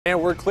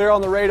And we're clear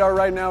on the radar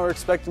right now. We're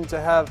expecting to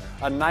have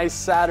a nice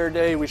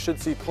Saturday. We should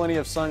see plenty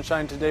of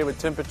sunshine today with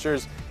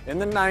temperatures in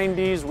the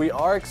 90s. We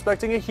are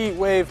expecting a heat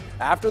wave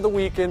after the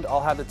weekend. I'll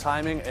have the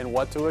timing and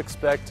what to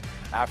expect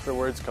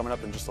afterwards coming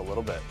up in just a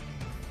little bit.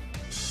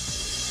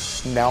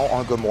 Now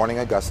on Good Morning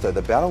Augusta,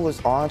 the battle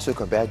is on to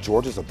combat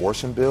Georgia's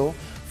abortion bill.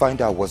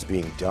 Find out what's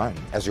being done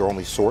as your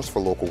only source for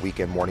local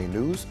weekend morning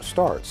news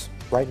starts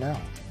right now.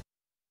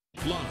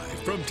 Live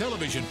from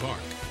Television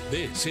Park,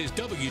 this is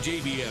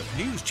WJBF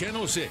News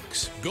Channel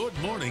 6. Good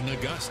Morning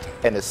Augusta.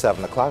 And it's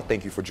 7 o'clock.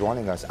 Thank you for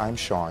joining us. I'm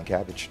Sean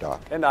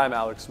Cabbage-Stock. And I'm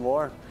Alex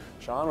Moore.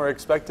 Sean, we're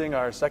expecting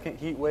our second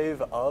heat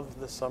wave of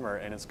the summer,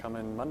 and it's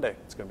coming Monday.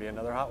 It's going to be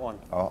another hot one.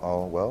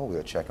 Uh-oh. Well,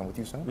 we'll check in with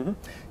you soon.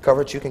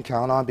 Coverage you can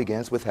count on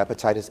begins with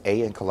hepatitis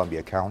A in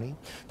Columbia County.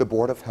 The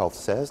Board of Health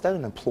says that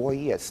an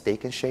employee at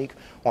Steak and Shake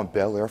on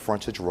Bel Air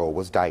Frontage Road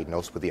was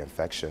diagnosed with the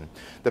infection.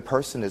 The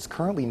person is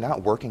currently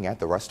not working at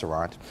the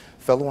restaurant.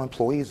 Fellow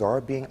employees are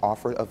being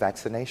offered a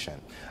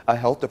vaccination. A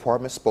health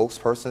department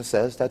spokesperson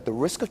says that the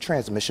risk of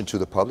transmission to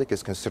the public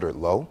is considered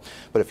low,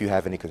 but if you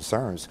have any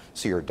concerns,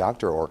 see your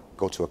doctor or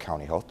go to a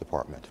county health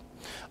department.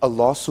 A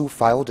lawsuit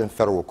filed in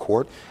federal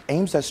court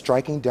aims at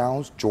striking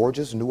down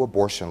Georgia's new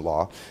abortion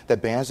law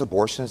that bans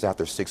abortions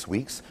after 6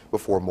 weeks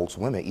before most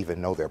women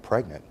even know they're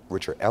pregnant.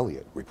 Richard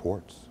Elliott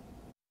reports.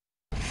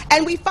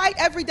 And we fight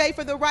every day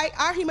for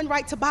our human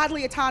right to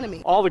bodily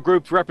autonomy. All the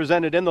groups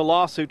represented in the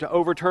lawsuit to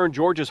overturn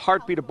Georgia's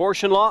heartbeat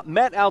abortion law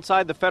met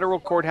outside the federal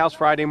courthouse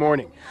Friday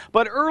morning.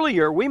 But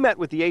earlier, we met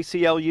with the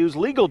ACLU's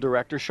legal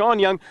director, Sean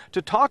Young,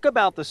 to talk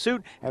about the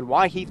suit and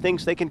why he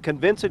thinks they can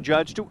convince a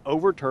judge to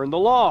overturn the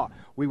law.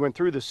 We went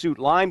through the suit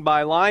line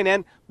by line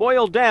and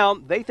boiled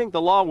down, they think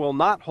the law will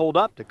not hold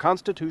up to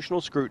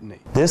constitutional scrutiny.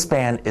 This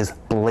ban is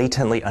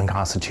blatantly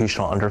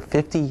unconstitutional under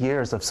 50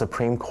 years of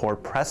Supreme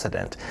Court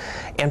precedent.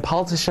 And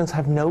politicians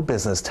have no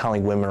business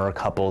telling women or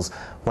couples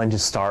when to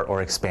start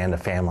or expand a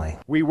family.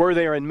 We were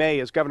there in May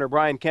as Governor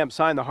Brian Kemp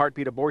signed the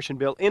heartbeat abortion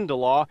bill into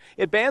law.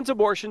 It bans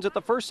abortions at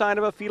the first sign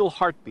of a fetal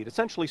heartbeat,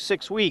 essentially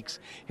 6 weeks.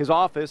 His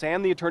office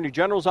and the Attorney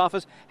General's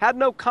office had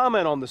no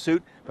comment on the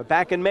suit, but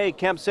back in May,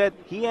 Kemp said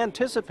he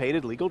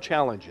anticipated legal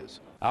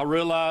challenges. I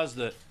realize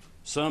that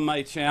some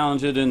may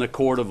challenge it in the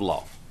court of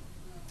law,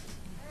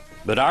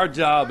 but our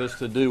job is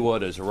to do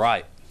what is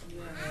right,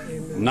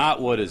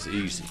 not what is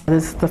easy.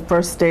 This is the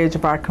first stage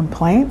of our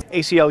complaint.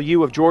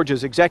 ACLU of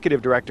Georgia's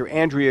executive director,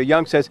 Andrea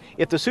Young, says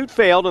if the suit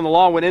failed and the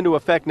law went into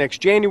effect next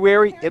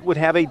January, it would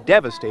have a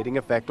devastating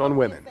effect on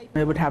women.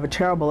 It would have a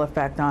terrible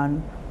effect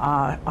on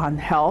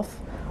health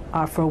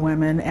for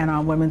women and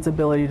on women's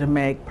ability to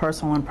make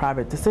personal and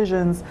private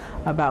decisions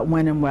about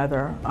when and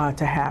whether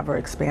to have or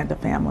expand a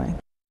family.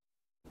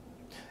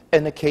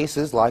 And the case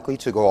is likely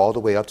to go all the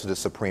way up to the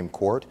Supreme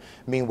Court.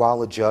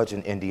 Meanwhile, a judge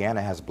in Indiana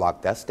has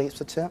blocked that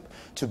state's attempt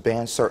to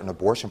ban certain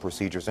abortion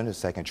procedures in the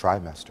second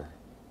trimester.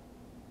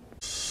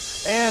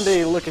 And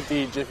a look at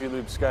the Jiffy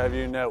Lube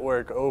Skyview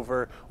Network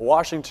over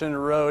Washington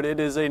Road. It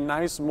is a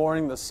nice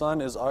morning. The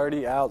sun is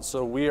already out,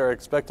 so we are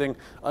expecting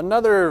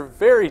another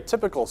very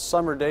typical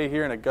summer day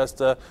here in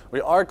Augusta.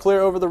 We are clear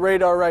over the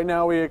radar right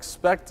now. We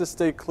expect to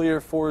stay clear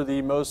for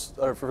the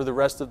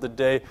rest of the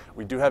day.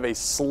 We do have a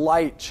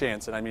slight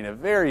chance, and I mean a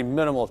very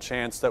minimal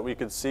chance, that we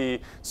could see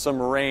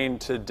some rain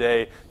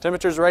today.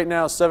 Temperatures right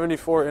now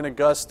 74 in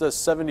Augusta,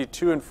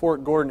 72 in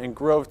Fort Gordon and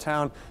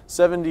Grovetown,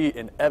 70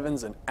 in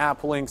Evans and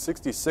Appling,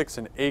 66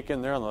 in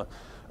Aiken. They're on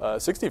the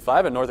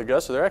 65 in North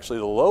Augusta. They're actually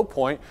the low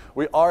point.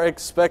 We are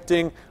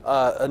expecting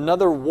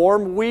another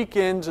warm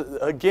weekend.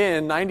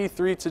 Again,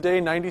 93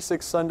 today,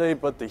 96 Sunday,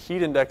 but the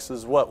heat index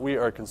is what we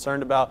are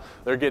concerned about.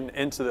 They're getting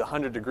into the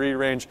 100-degree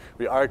range.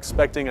 We are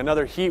expecting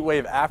another heat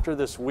wave after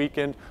this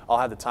weekend. I'll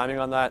have the timing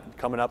on that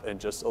coming up in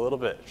just a little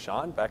bit.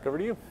 Sean, back over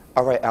to you.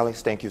 All right,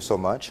 Alex, thank you so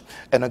much.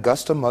 An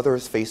Augusta mother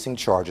is facing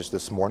charges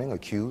this morning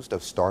accused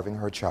of starving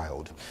her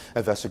child.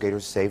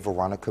 Investigators say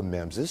Veronica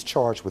Mims is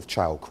charged with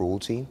child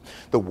cruelty.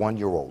 The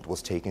 1-year-old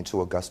was taken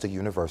to Augusta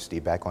University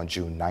back on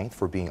June 9th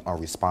for being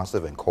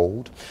unresponsive and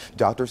cold.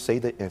 Doctors say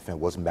the infant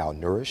was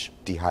malnourished,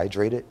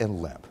 dehydrated,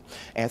 and limp.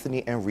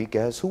 Anthony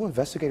Enriquez, who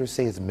investigators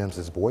say is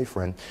Mims'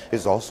 boyfriend,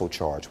 is also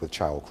charged with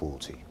child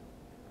cruelty.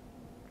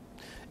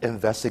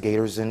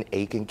 Investigators in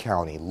Aiken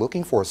County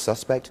looking for a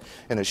suspect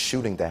in a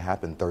shooting that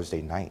happened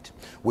Thursday night.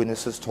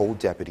 Witnesses told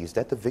deputies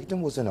that the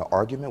victim was in an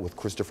argument with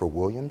Christopher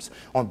Williams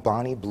on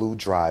Bonnie Blue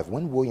Drive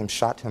when Williams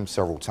shot him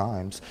several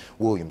times.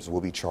 Williams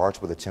will be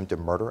charged with attempted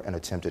murder and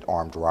attempted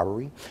armed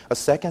robbery. A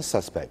second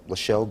suspect,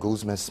 Lachelle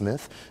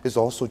Guzman-Smith, is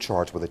also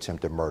charged with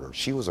attempted murder.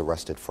 She was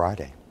arrested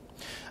Friday.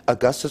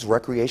 Augusta's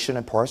Recreation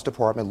and Parks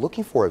Department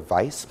looking for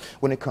advice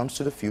when it comes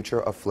to the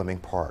future of Fleming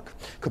Park.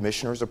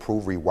 Commissioners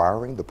approved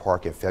rewiring the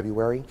park in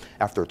February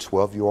after a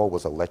 12-year-old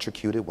was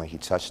electrocuted when he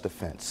touched the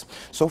fence.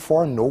 So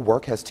far, no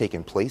work has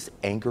taken place,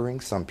 angering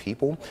some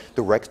people.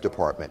 The Recs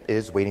Department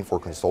is waiting for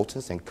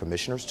consultants and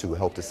commissioners to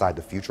help decide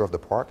the future of the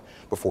park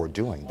before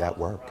doing that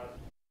work.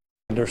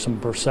 There's some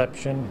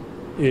perception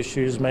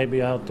issues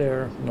maybe out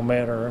there, no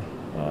matter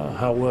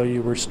how well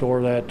you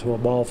restore that to a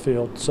ball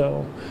field.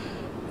 So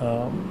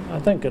I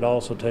think it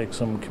also takes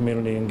some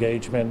community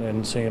engagement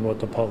and seeing what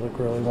the public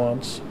really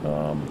wants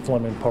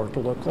Fleming Park to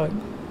look like.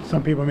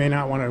 Some people may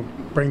not want to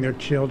bring their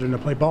children to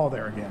play ball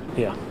there again.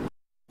 Yeah.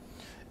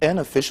 And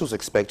officials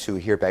expect to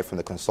hear back from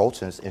the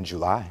consultants in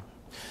July.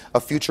 A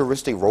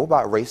futuristic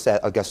robot race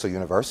at Augusta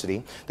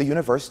University. The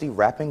university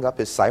wrapping up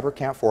its cyber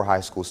camp for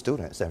high school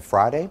students. And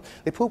Friday,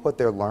 they put what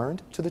they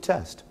learned to the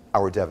test.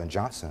 Our Devin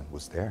Johnson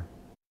was there.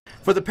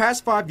 For the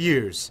past 5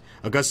 years,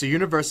 Augusta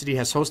University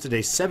has hosted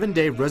a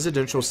 7-day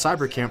residential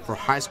cyber camp for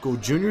high school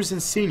juniors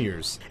and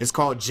seniors. It's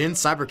called Gen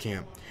Cyber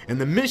Camp, and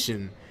the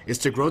mission is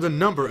to grow the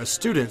number of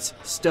students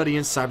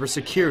studying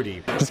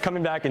cybersecurity. Just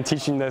coming back and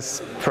teaching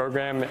this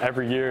program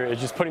every year is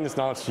just putting this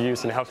knowledge to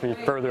use, and it helps me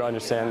further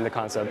understand the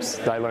concepts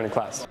that I learn in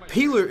class.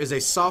 Peeler is a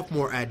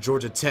sophomore at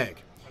Georgia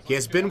Tech. He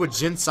has been with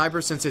Gen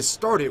Cyber since it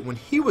started when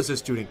he was a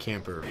student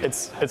camper.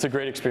 It's a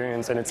great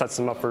experience, and it sets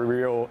them up for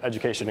real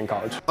education in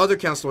college. Other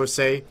counselors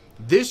say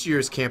this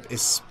year's camp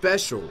is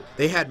special.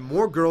 They had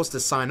more girls to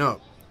sign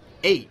up.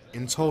 8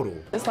 in total.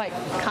 It's like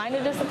kind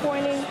of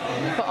disappointing,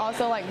 but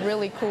also like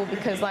really cool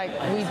because like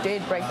we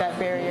did break that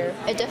barrier.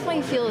 It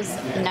definitely feels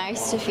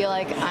nice to feel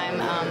like I'm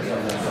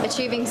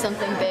achieving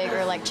something big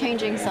or like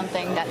changing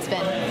something that's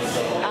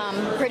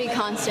been pretty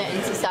constant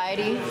in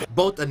society.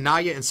 Both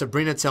Anaya and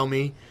Sabrina tell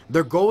me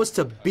their goal is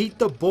to beat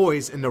the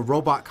boys in the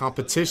robot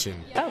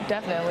competition. Oh,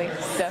 definitely.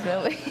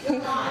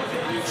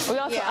 We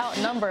also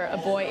outnumber a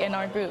boy in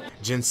our group.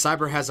 Gen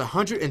Cyber has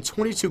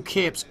 122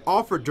 camps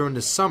offered during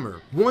the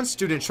summer. One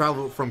student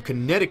traveled from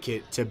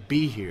Connecticut to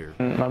be here.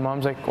 My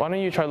mom's like, why don't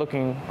you try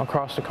looking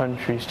across the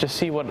countries, just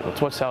see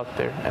what's out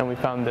there, and we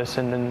found this,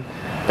 and then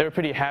they were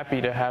pretty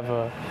happy to have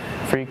a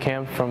free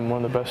camp from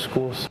one of the best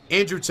schools.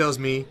 Andrew tells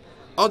me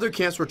other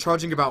camps were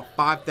charging about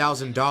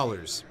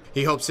 $5,000.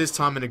 He hopes his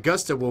time in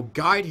Augusta will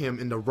guide him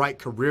in the right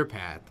career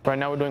path. Right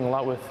now we're doing a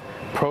lot with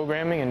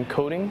programming and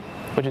coding,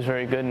 which is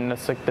very good, and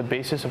that's like the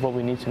basis of what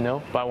we need to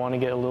know, but I want to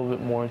get a little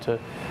bit more into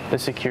the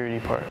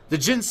security part. The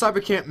Gen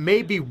Cyber Camp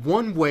may be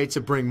one way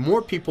to bring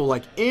more people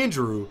like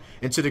Andrew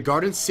into the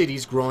Garden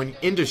City's growing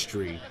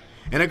industry.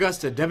 In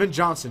Augusta, Devin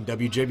Johnson,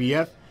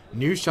 WJBF,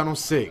 News Channel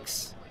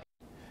 6.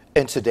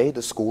 And today,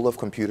 the School of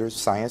Computer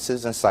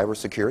Sciences and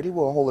Cybersecurity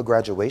will hold a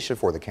graduation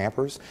for the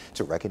campers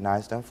to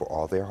recognize them for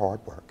all their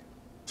hard work.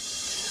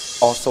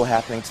 Also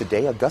happening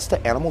today,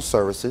 Augusta Animal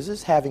Services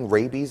is having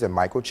rabies and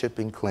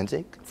microchipping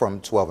clinic from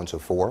 12 until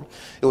 4.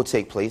 It will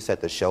take place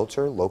at the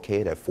shelter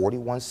located at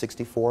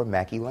 4164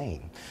 Mackey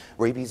Lane.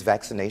 Rabies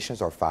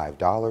vaccinations are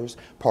 $5.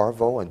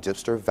 Parvo and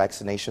dipster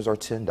vaccinations are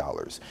 $10.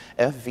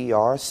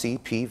 FVR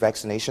CP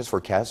vaccinations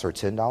for cats are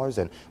 $10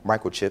 and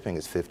microchipping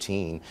is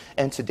 $15.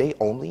 And today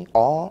only,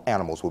 all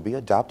animals will be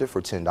adopted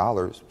for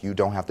 $10. You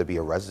don't have to be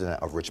a resident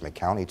of Richmond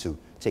County to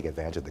take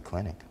advantage of the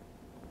clinic.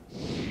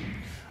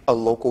 A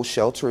local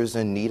shelter is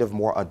in need of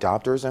more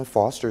adopters and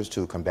fosters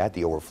to combat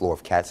the overflow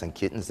of cats and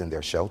kittens in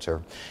their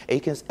shelter.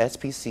 Aiken's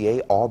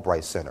SPCA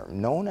Albright Center,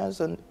 known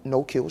as a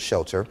no-kill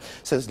shelter,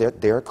 says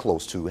that they're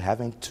close to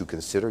having to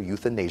consider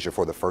euthanasia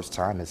for the first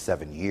time in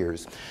 7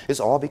 years. It's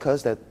all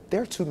because that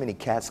there are too many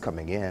cats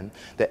coming in.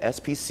 The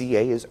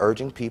SPCA is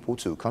urging people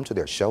to come to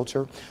their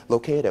shelter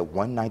located at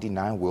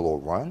 199 Willow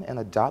Run and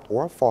adopt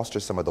or foster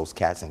some of those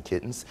cats and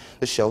kittens.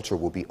 The shelter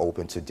will be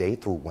open today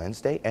through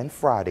Wednesday and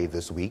Friday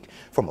this week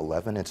from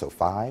 11 until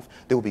 5.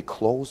 They will be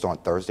closed on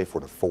Thursday for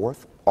the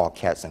 4th. All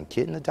cats and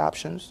kitten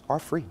adoptions are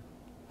free.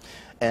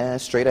 And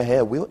straight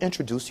ahead, we'll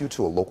introduce you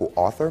to a local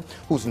author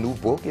whose new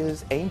book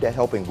is aimed at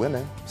helping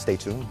women. Stay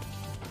tuned.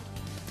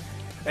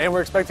 And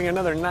we're expecting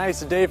another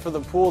nice day for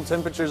the pool.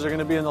 Temperatures are going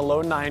to be in the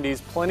low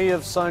 90s. Plenty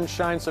of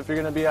sunshine, so if you're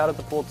going to be out at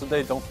the pool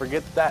today, don't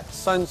forget that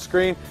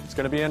sunscreen. It's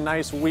going to be a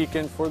nice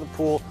weekend for the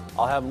pool.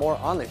 I'll have more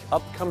on the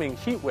upcoming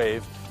heat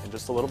wave in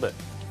just a little bit.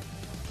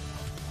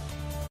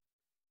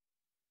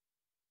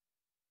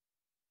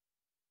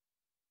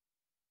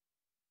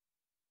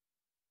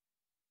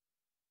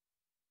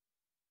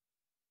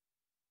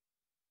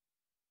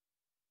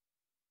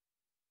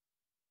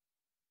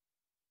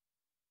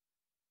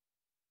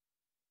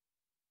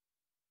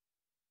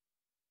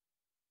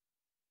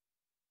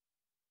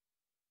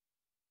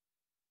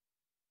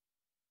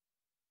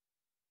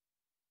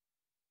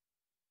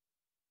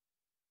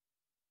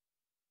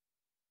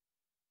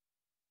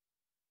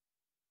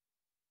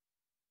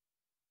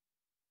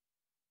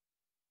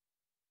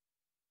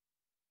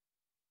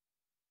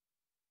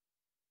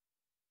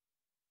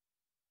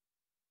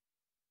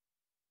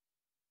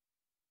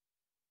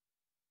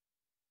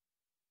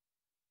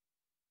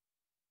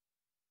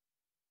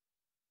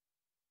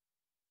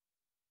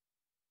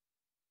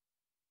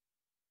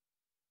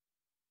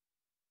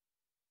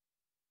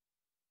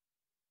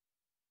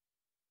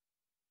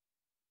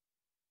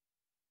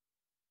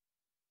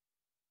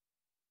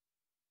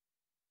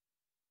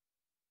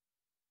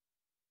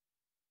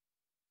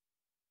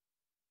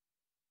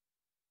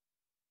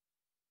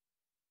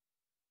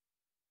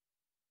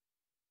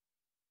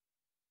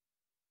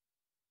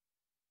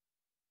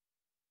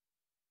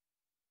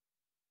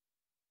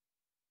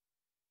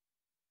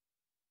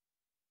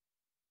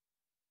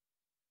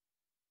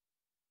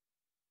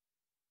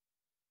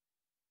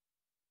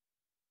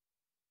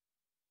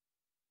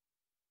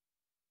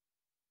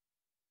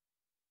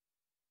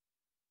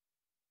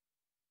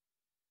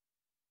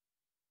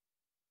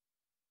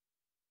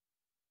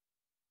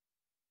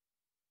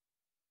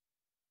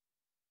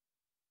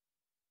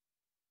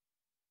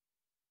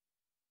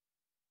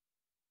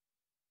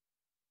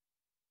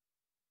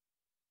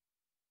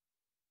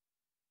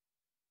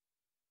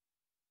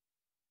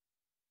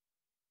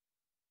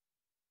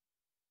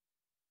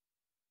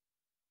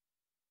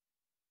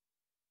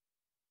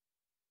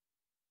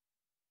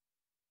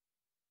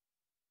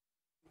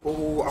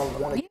 Oh, I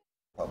want to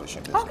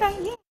publishing business. Okay,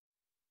 yeah.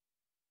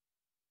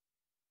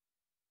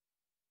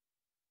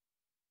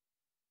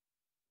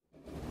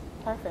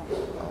 Perfect.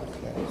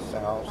 Okay,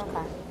 sounds Okay.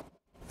 good.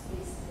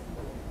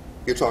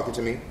 You're talking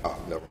to me? Oh,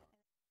 never.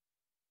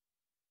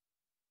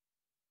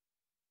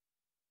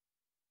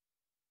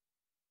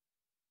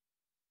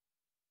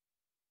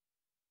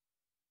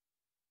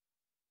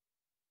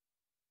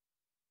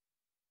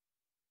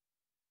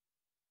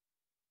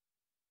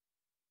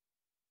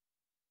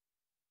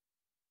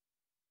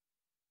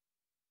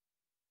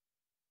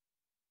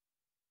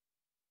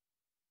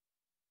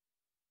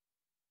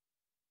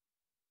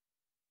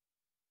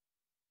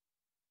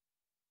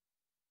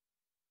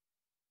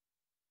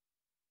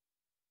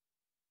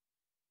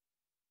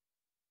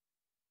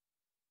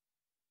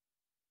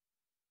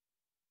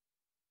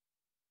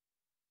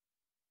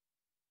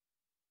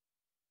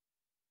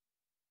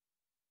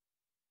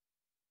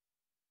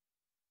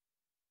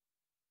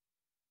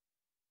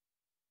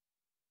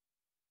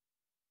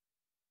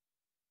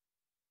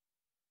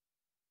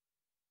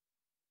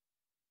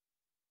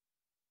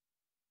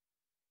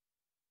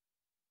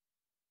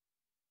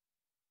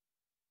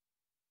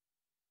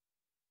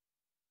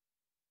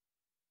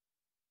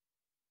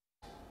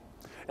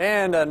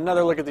 And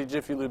another look at the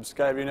Jiffy Lube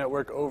Skyview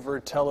Network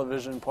over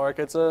Television Park.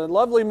 It's a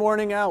lovely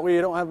morning out.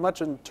 We don't have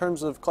much in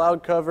terms of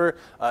cloud cover.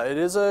 It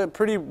is a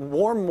pretty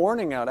warm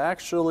morning out,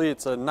 actually.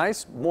 It's a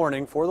nice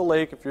morning for the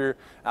lake if you're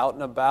out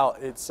and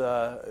about. It's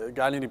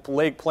got any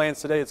lake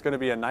plans today. It's going to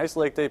be a nice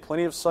lake day,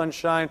 plenty of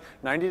sunshine,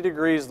 90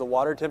 degrees. The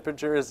water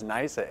temperature is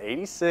nice at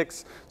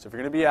 86. So if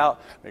you're going to be out,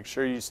 make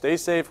sure you stay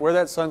safe, wear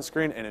that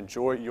sunscreen, and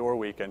enjoy your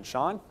weekend.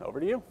 Sean, over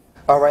to you.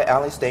 All right,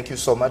 Alice, thank you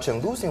so much.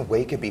 And losing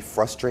weight can be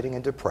frustrating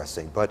and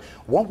depressing, but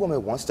one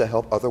woman wants to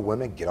help other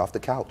women get off the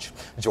couch.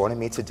 Joining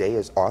me today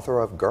is author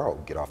of Girl,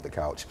 Get Off the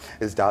Couch,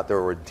 is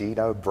Dr.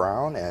 Rodina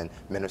Brown and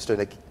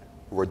Minister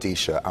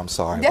Rodisha, I'm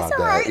sorry That's about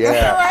all that. right. Yeah,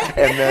 That's all right.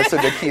 and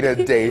Minister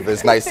Nikita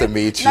Davis. Nice to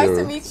meet you. Nice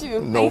to meet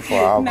you. No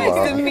problem.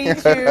 Nice to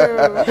meet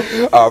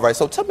you. All right,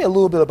 so tell me a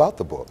little bit about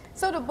the book.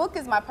 So the book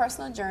is my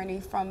personal journey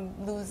from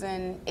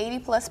losing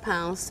 80+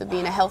 pounds to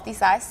being a healthy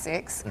size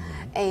 6.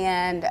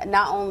 And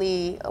not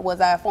only was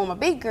I a former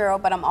big girl,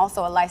 but I'm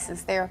also a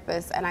licensed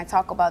therapist, and I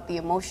talk about the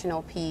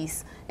emotional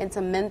piece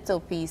into mental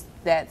piece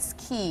that's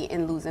key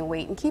in losing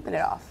weight and keeping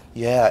it off.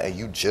 Yeah, and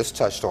you just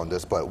touched on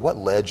this, but what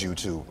led you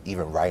to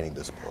even writing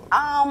this book?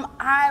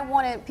 I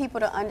wanted people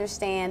to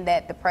understand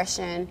that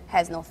depression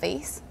has no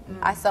face.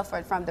 I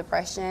suffered from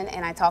depression,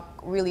 and I talk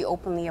really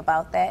openly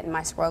about that and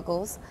my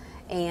struggles.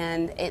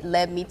 And it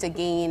led me to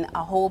gain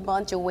a whole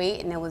bunch of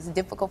weight, and it was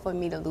difficult for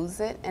me to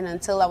lose it. And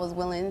until I was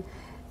willing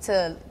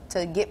to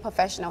get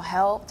professional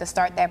help, to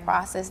start that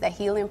process, that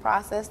healing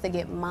process, to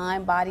get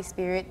mind, body,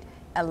 spirit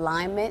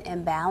alignment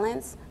and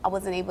balance, I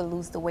wasn't able to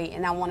lose the weight.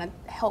 And I want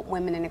to help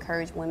women and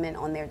encourage women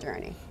on their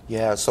journey.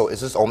 Yeah, so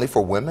is this only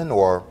for women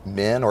or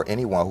men or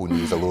anyone who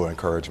needs a little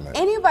encouragement?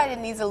 Anybody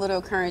that needs a little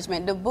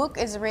encouragement. The book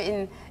is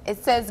written, it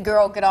says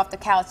Girl, Get Off the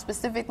Couch,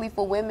 specifically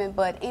for women,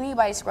 but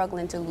anybody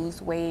struggling to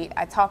lose weight.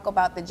 I talk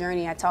about the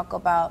journey, I talk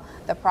about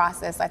the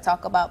process, I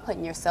talk about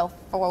putting yourself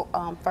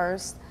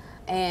first,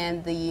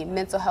 and the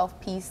mental health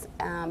piece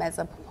as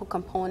a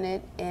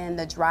component and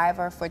the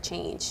driver for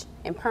change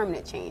and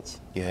permanent change.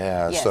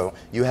 Yeah, Yes. so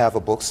you have a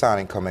book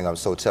signing coming up,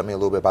 so tell me a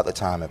little bit about the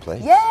time and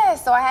place. Yeah,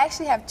 so I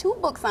actually have 2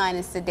 book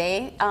signings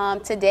today.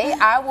 Today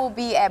I will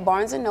be at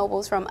Barnes &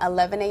 Noble's from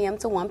 11 a.m.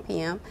 to 1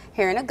 p.m.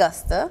 here in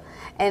Augusta.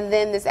 And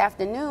then this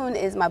afternoon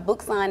is my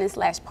book signing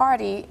 /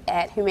 party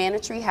at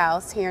Humanitary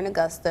House here in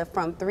Augusta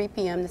from 3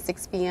 p.m. to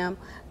 6 p.m.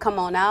 Come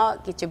on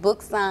out, get your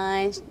book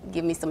signed,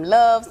 give me some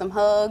love, some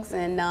hugs,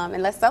 and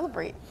let's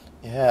celebrate.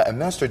 Yeah, and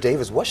Minister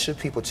Davis, what should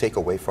people take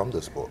away from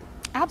this book?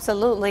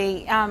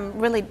 Absolutely.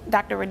 Really,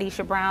 Dr.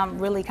 Rodisha Brown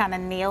really kind of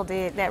nailed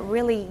it, that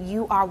really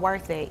you are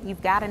worth it.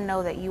 You've got to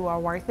know that you are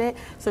worth it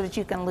so that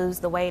you can lose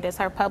the weight. As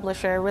her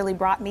publisher really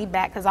brought me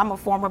back, because I'm a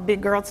former big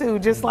girl too,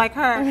 just like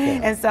her.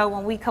 And so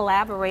when we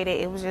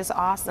collaborated, it was just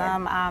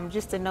awesome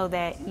just to know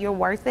that you're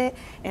worth it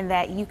and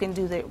that you can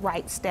do the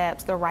right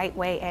steps the right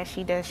way, as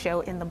she does show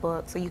in the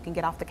book, so you can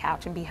get off the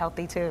couch and be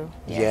healthy too.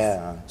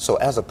 Yeah, so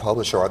as a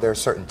publisher, are there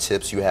certain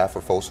tips you have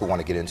for folks who want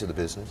to get into the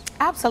business?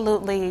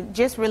 Absolutely.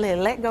 Just really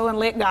let go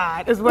and let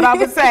God is what I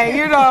would say.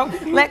 You know,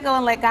 let go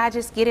and let God.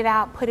 Just get it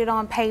out, put it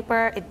on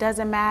paper. It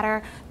doesn't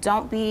matter.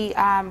 Don't be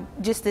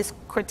just this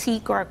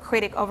critique or a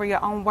critic over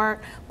your own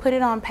work. Put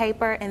it on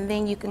paper, and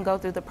then you can go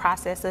through the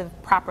process of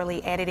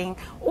properly editing.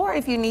 Or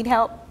if you need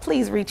help,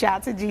 please reach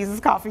out to Jesus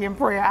Coffee and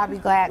Prayer. I'll be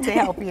glad to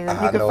help you. You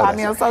can find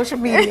me on social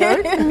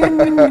media.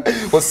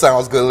 Well,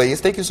 sounds good,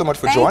 ladies. Thank you so much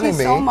for joining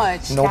me. Thank you so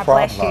much. No God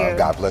problem. bless you.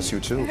 God bless you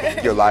too.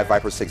 Your Live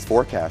Viper 6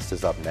 forecast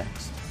is up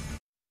next.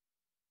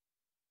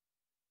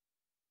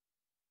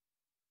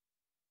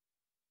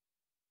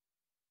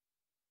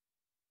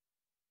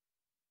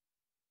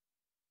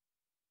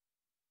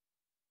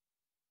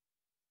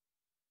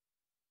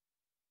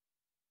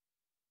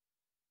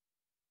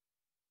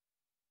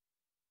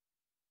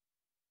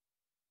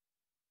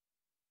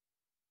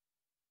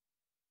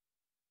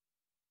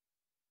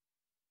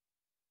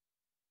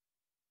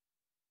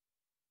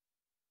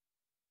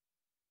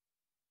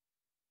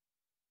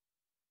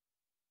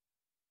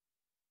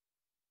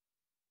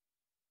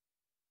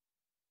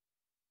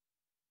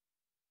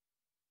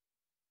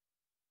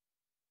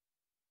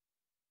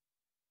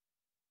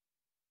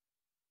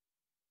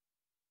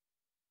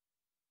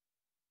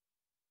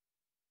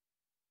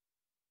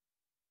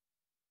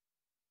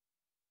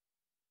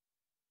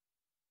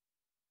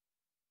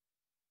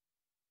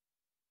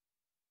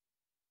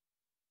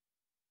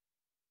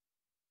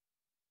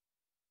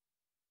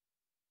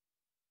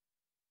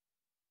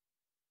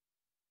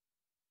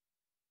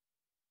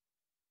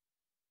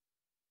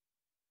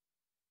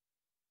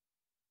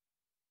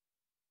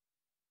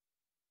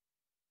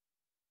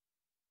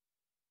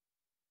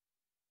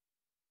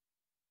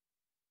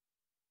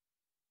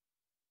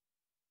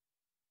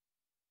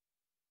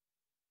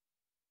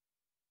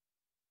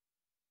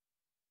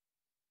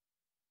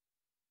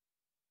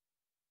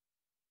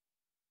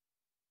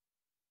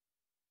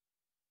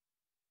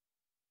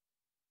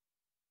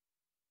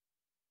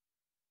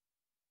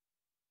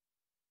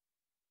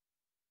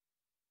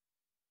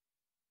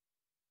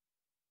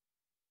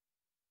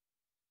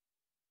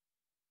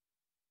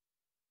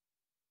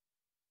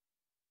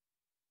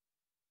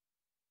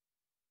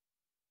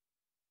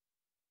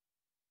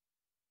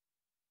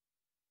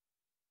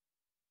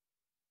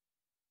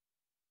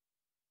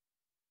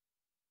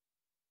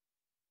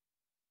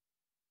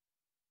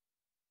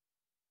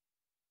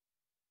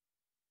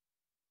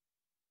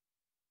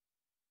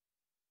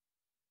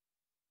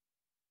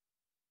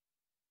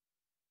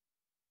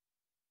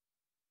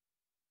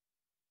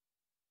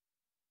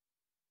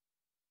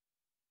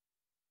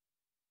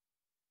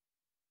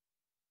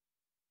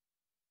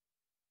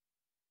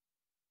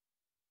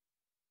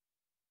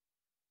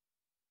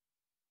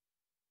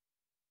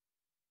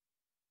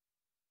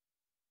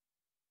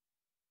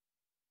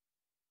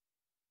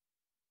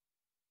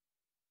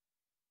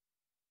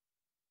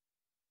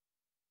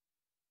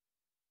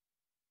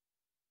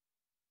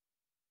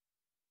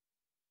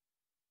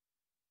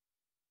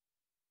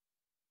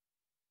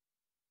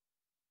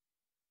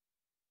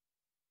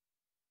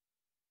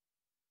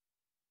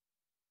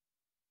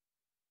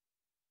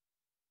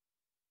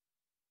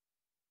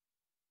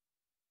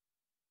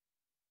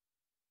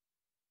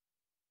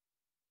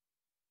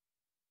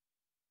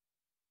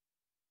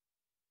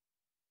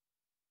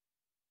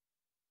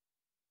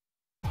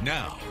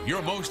 Now,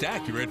 your most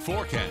accurate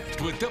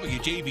forecast with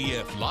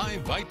WJBF Live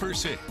Viper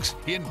 6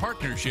 in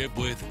partnership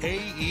with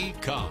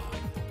AECom.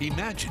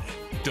 Imagine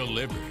it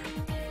delivered.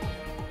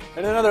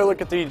 And another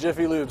look at the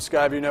Jiffy Lube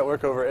Skyview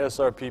Network over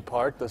SRP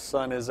Park. The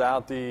sun is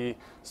out, the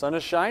sun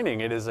is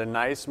shining. It is a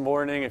nice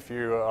morning. If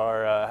you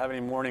are have any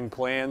morning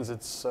plans,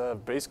 it's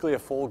basically a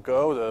full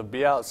go to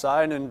be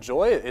outside and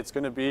enjoy it. It's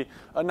going to be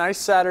a nice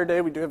Saturday.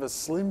 We do have a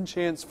slim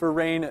chance for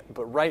rain,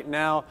 but right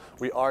now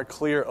we are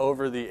clear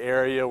over the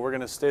area. We're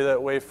going to stay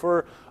that way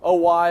for a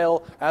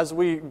while. As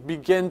we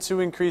begin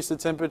to increase the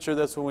temperature,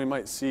 that's when we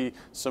might see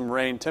some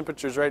rain.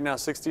 Temperatures right now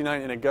 69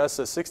 in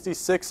Augusta,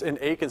 66 in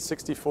Aiken,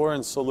 64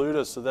 in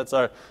Saluda. So that's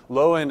our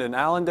low end in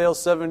Allendale,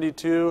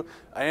 72,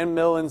 and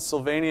Millen,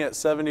 Sylvania at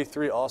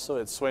 73, also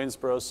at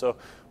Swainsboro. So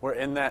we're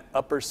in that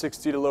upper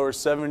 60 to lower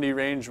 70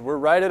 range. We're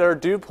right at our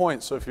dew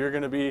point, so if you're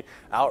going to be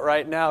out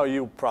right now,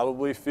 you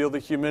probably feel the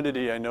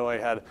humidity. I know I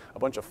had a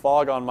bunch of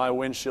fog on my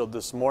windshield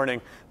this morning.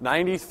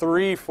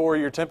 93 for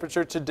your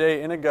temperature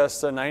today in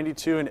Augusta,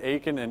 92 in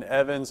Aiken and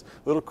Evans.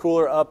 A little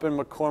cooler up in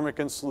McCormick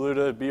and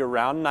Saluda. It'd be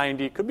around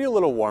 90. Could be a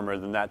little warmer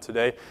than that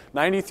today.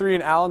 93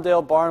 in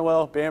Allendale,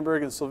 Barnwell,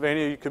 Bamberg, and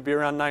Sylvania. You could be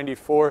around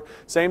 94.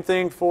 Same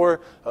thing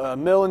for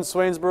Millen,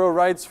 Swainsboro,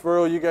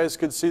 Wrightsboro. You guys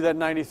could see that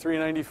 93,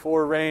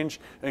 94 range,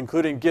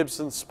 including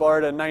Gibson,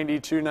 Sparta,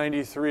 92,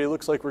 93. It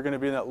looks like we're going to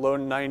be in that low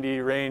 90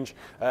 range.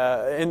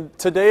 And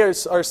today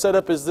our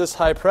setup is this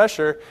high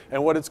pressure,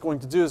 and what it's going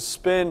to do is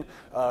spin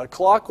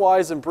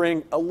clockwise and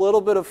bring a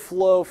little bit of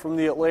flow from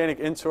the Atlantic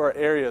into our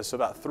area. So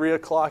about 3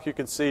 o'clock you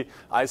can see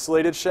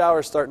isolated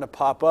showers starting to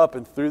pop up,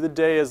 and through the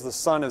day as the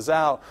sun is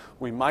out,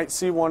 we might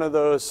see one of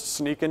those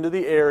sneak into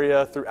the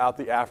area throughout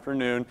the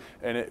afternoon,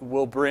 and it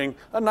will bring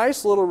a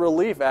nice little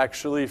relief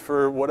actually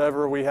for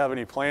whatever we have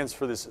any plans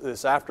for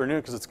this afternoon,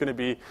 because it's going to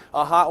be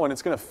a hot one.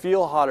 It's going to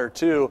feel hotter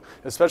too,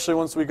 especially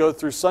once we go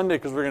through Sunday,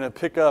 because we're going to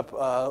pick up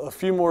a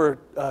few more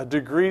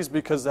degrees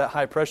because that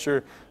high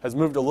pressure has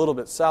moved a little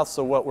bit south.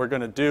 So what we're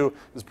going to do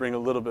is bring a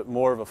little bit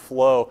more of a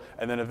flow,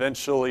 and then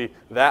eventually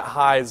that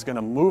high is going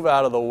to move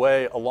out of the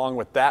way along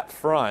with that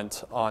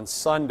front on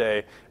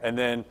Sunday, and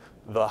then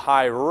the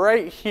high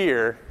right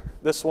here,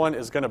 this one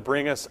is going to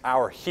bring us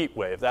our heat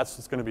wave. That's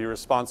what's going to be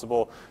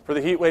responsible for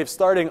the heat wave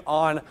starting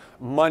on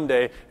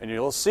Monday. And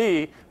you'll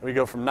see we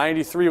go from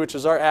 93, which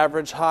is our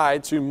average high,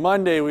 to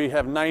Monday we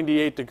have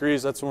 98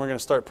 degrees. That's when we're going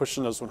to start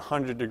pushing those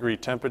 100-degree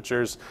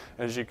temperatures.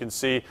 As you can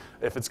see,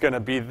 if it's going to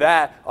be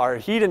that, our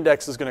heat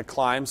index is going to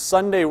climb.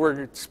 Sunday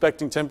we're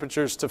expecting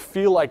temperatures to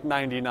feel like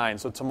 99.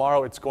 So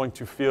tomorrow it's going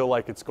to feel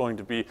like it's going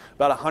to be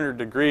about 100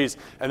 degrees.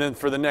 And then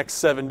for the next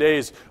 7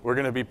 days, we're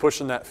going to be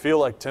pushing that feel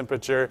like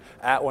temperature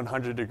at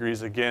 100 degrees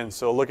again.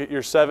 So look at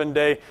your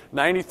 7-day,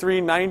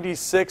 93,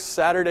 96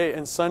 Saturday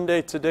and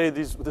Sunday today.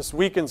 This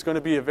weekend's going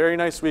to be a very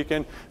nice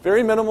weekend.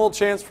 Very minimal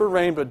chance for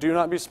rain, but do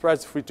not be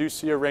surprised if we do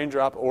see a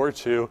raindrop or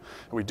two.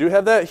 And we do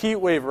have that heat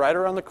wave right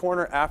around the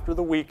corner after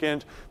the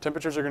weekend.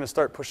 Temperatures are going to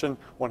start pushing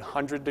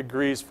 100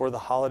 degrees for the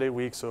holiday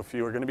week. So if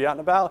you are going to be out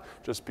and about,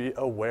 just be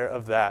aware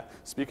of that.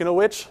 Speaking of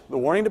which, the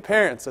warning to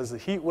parents: as the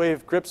heat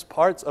wave grips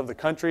parts of the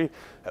country,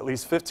 at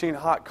least 15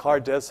 hot car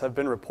deaths have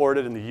been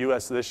reported in the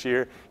U.S. this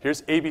year.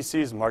 Here's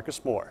ABC's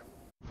Marcus Moore.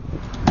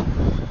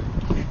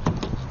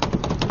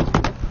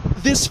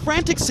 This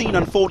frantic scene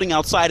unfolding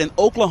outside an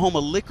Oklahoma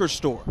liquor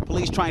store.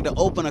 Police trying to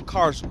open a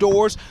car's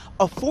doors.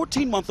 A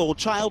 14-month-old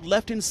child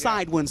left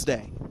inside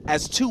Wednesday.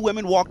 As two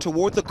women walk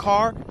toward the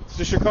car. Is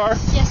this your car?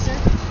 Yes,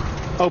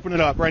 sir. Open it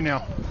up right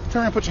now.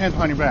 Turn around and put your hands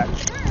behind your back.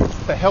 What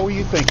the hell were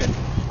you thinking?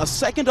 A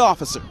second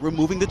officer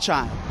removing the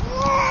child.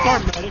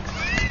 Start, medic.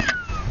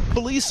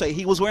 Police say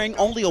he was wearing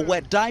only a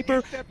wet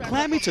diaper,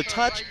 clammy to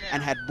touch,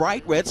 and had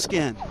bright red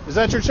skin. Is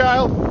that your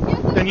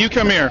child? Then you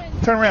come here.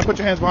 Turn around and put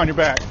your hands behind your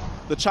back.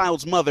 The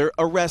child's mother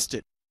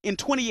arrested. In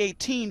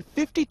 2018,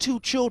 52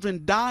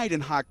 children died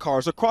in hot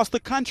cars across the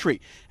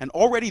country, and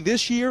already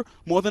this year,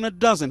 more than a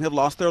dozen have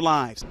lost their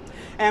lives.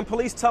 And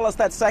police tell us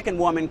that second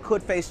woman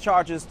could face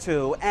charges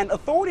too, and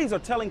authorities are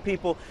telling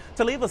people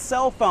to leave a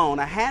cell phone,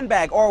 a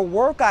handbag, or a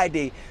work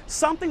ID,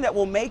 something that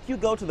will make you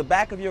go to the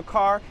back of your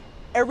car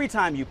every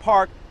time you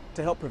park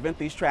to help prevent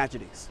these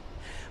tragedies.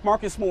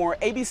 Marcus Moore,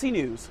 ABC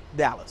News,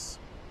 Dallas.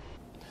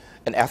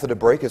 And after the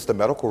break, it's the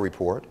medical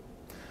report.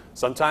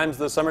 Sometimes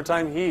the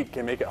summertime heat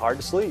can make it hard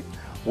to sleep.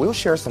 We'll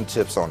share some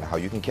tips on how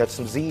you can catch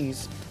some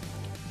Z's.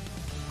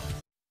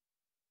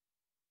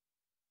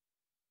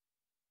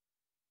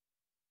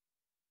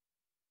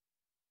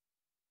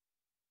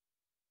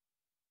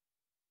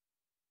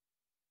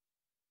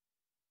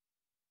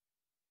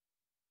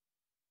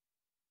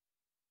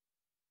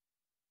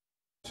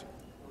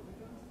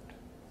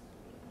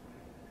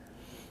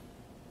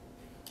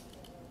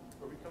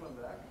 Are we coming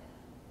back?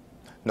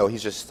 No,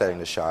 he's just setting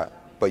the shot,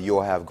 but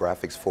you'll have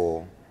graphics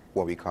full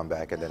when we come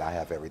back, and then I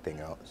have everything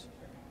else.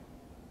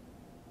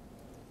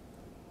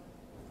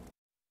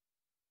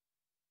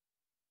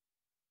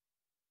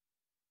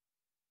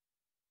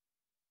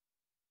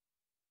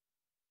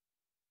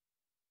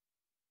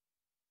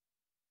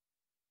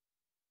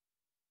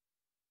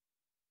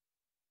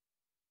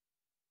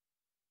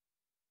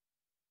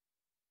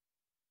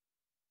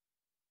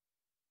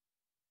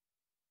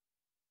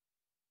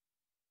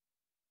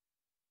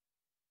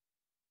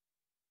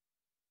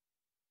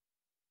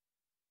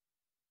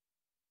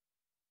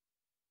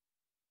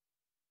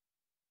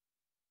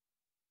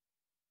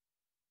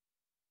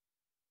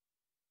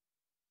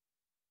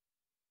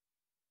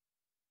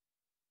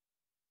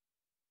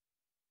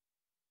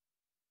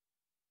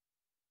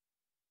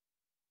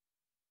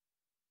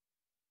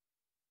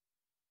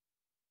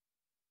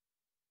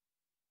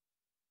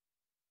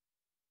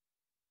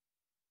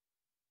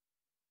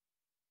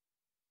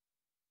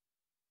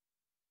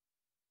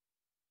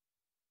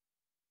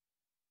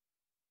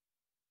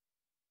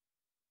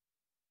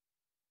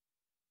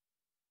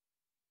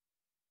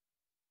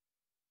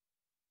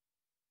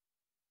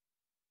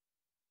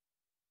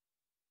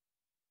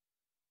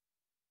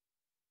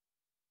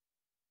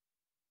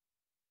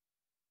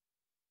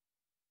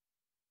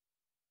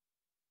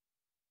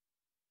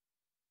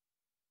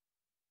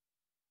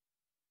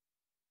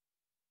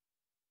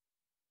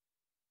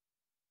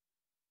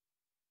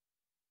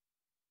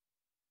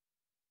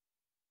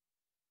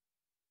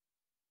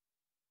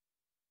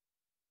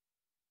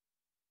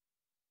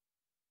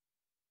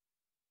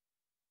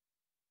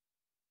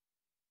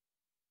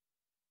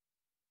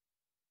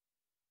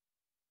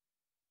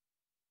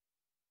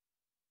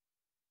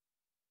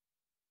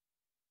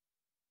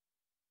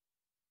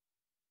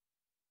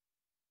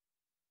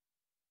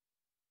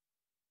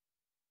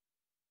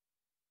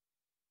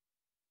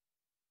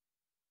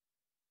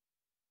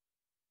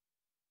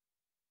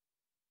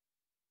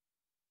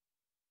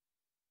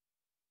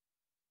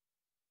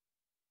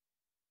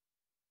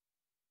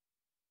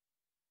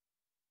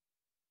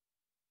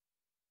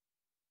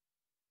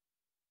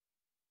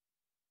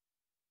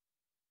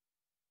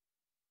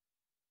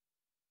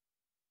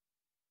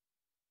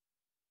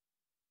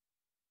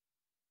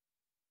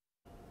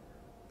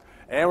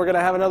 And we're going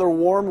to have another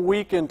warm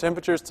weekend.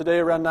 Temperatures today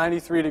around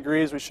 93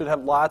 degrees. We should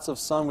have lots of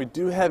sun. We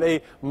do have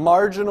a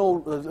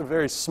marginal, a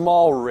very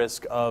small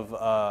risk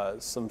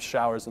of some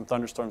showers and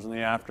thunderstorms in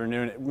the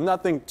afternoon.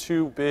 Nothing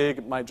too big.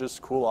 It might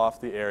just cool off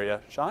the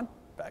area. Sean,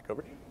 back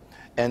over to you.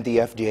 And the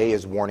FDA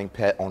is warning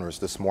pet owners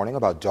this morning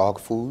about dog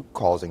food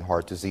causing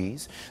heart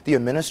disease. The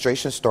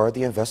administration started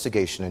the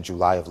investigation in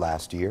July of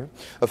last year.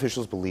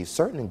 Officials believe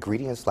certain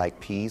ingredients like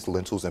peas,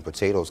 lentils, and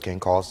potatoes can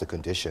cause the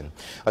condition.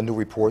 A new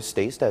report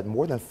states that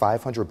more than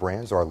 500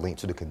 brands are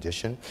linked to the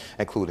condition,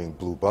 including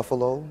Blue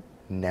Buffalo,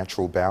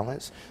 Natural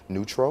Balance,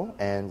 Neutral,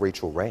 and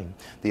Rachel Ray.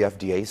 The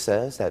FDA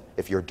says that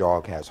if your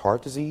dog has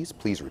heart disease,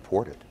 please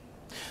report it.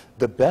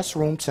 The best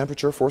room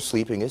temperature for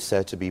sleeping is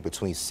said to be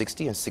between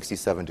 60 and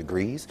 67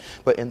 degrees,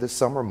 but in the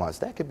summer months,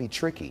 that could be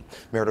tricky.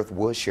 Meredith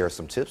Wood shares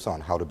some tips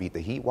on how to beat the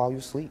heat while you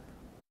sleep.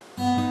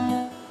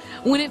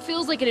 When it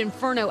feels like an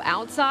inferno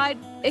outside,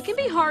 it can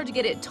be hard to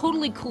get it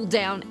totally cooled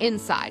down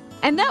inside.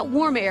 And that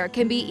warm air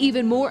can be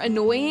even more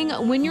annoying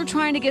when you're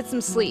trying to get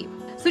some sleep.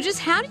 So just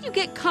how do you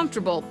get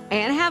comfortable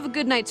and have a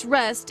good night's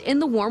rest in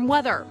the warm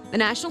weather? The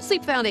National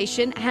Sleep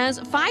Foundation has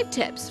 5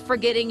 tips for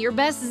getting your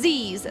best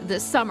Z's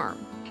this summer.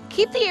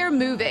 Keep the air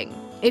moving.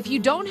 If you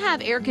don't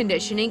have air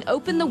conditioning,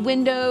 open the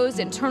windows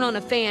and turn on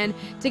a fan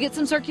to get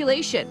some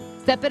circulation.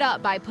 Step it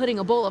up by putting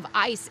a bowl of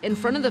ice in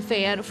front of the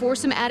fan for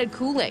some added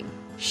cooling.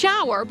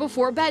 Shower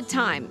before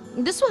bedtime.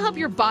 This will help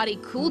your body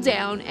cool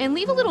down and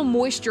leave a little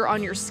moisture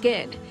on your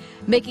skin,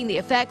 making the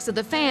effects of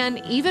the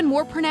fan even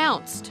more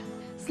pronounced.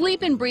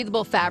 Sleep in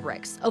breathable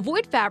fabrics.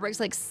 Avoid fabrics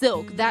like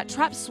silk that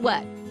trap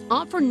sweat.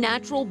 Opt for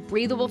natural,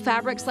 breathable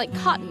fabrics like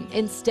cotton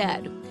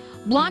instead.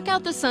 Block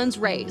out the sun's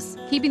rays.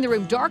 Keeping the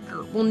room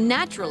darker will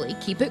naturally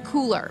keep it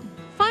cooler.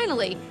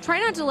 Finally, try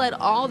not to let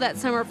all that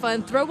summer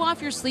fun throw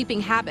off your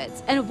sleeping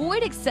habits and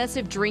avoid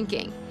excessive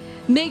drinking.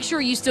 Make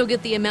sure you still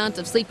get the amount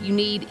of sleep you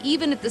need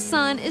even if the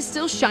sun is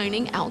still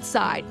shining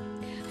outside.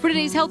 For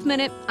today's Health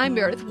Minute, I'm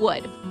Meredith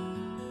Wood.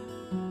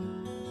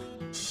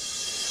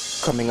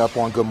 Coming up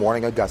on Good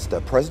Morning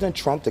Augusta, President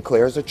Trump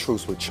declares a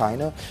truce with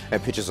China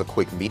and pitches a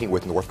quick meeting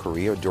with North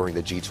Korea during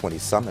the G20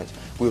 summit.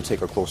 We'll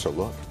take a closer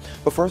look.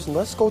 But first,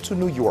 let's go to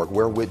New York,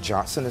 where Whit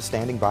Johnson is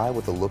standing by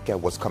with a look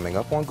at what's coming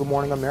up on Good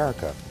Morning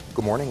America.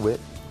 Good morning, Whit.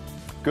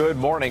 Good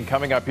morning.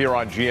 Coming up here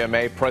on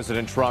GMA,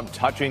 President Trump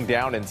touching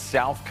down in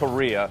South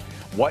Korea,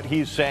 what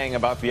he's saying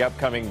about the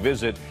upcoming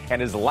visit,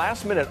 and his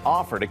last-minute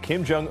offer to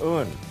Kim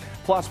Jong-un.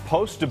 Plus,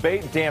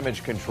 post-debate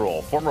damage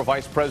control. Former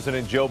Vice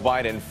President Joe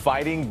Biden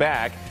fighting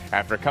back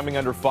after coming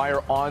under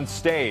fire on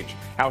stage.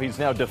 How he's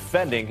now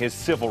defending his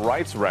civil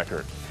rights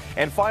record.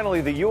 And finally,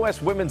 the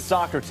U.S. women's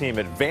soccer team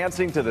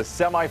advancing to the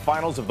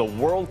semifinals of the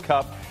World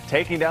Cup,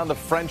 taking down the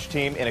French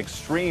team in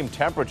extreme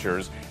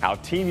temperatures. How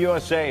Team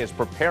USA is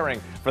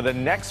preparing for the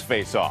next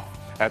face-off.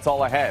 That's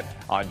all ahead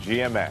on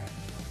GMA.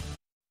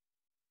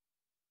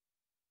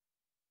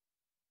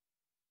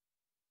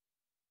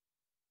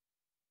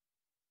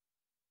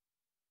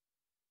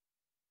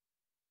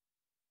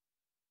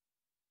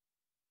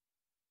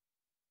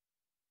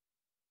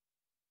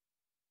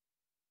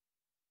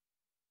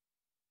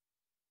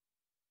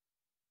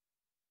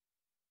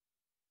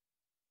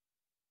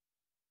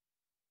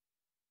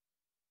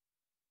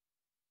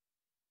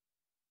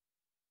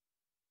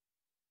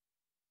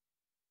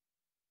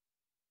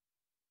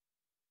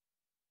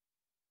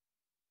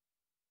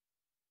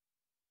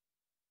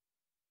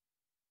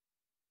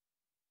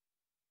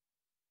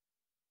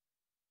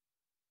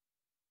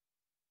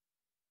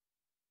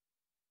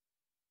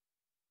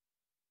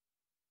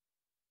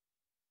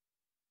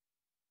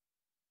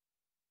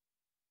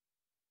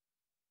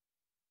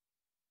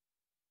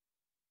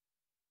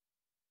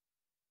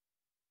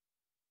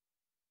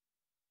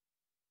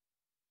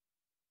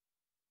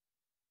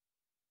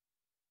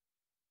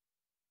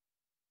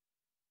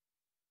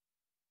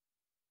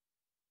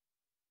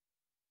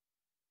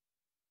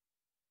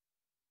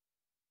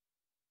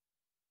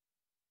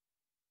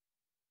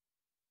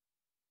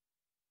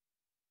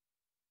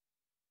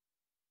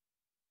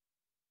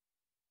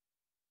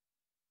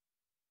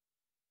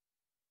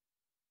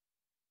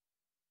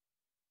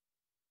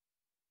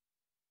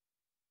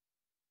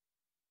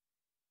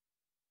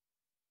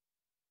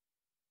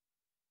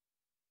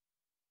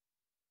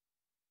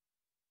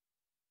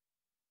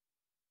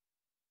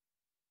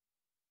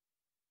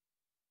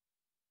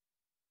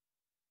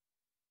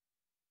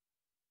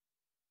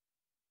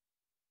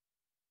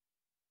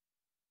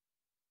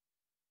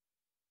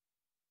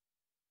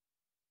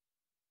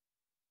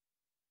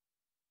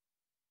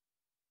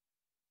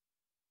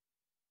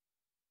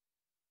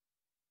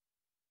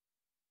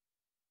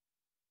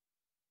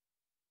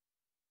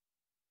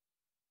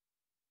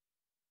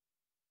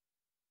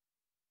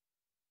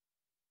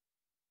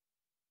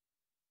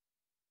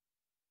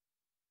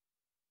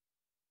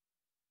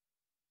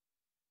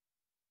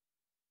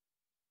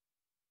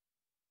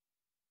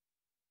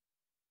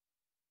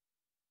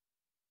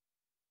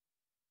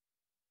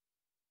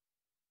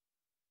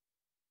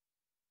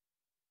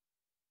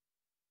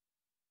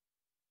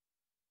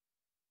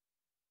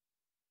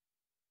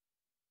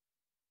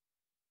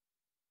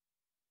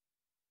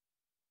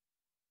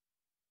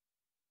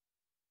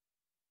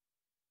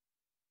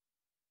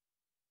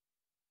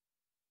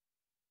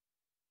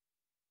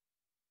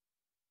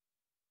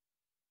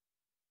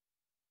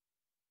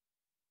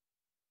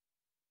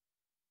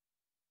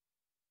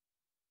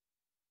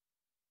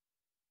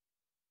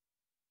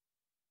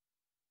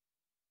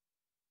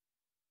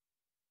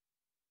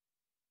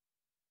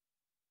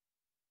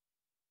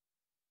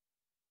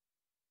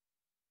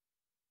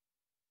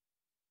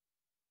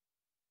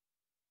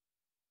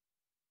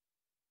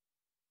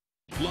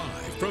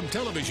 live from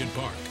Television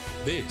Park.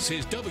 This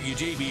is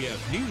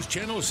WJBF News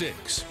Channel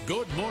 6.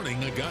 Good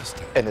morning,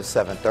 Augusta. And it's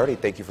 7:30.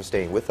 Thank you for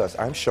staying with us.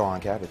 I'm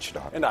Sean Cabbage.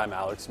 And I'm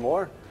Alex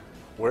Moore.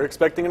 We're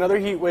expecting another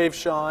heat wave,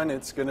 Sean.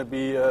 It's going to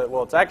be,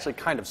 well, it's actually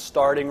kind of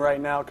starting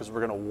right now because we're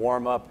going to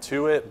warm up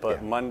to it.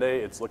 But Monday,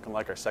 it's looking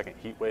like our second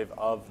heat wave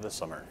of the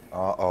summer.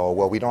 Uh-oh.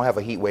 Well, we don't have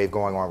a heat wave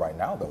going on right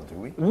now, though, do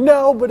we?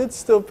 No, but it's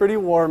still pretty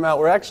warm out.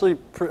 We're actually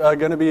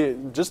going to be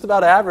just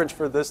about average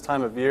for this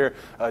time of year.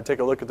 Take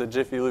a look at the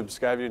Jiffy Lube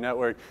Skyview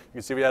Network. You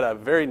can see we had a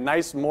very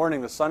nice morning.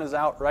 The sun is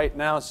out right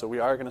now, so we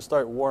are going to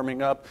start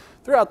warming up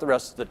throughout the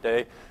rest of the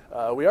day.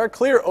 We are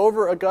clear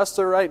over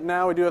Augusta right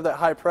now. We do have that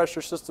high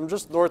pressure system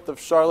just north of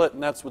Charlotte,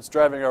 and that's what's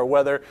driving our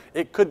weather.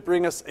 It could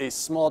bring us a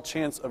small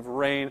chance of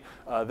rain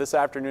this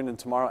afternoon and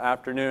tomorrow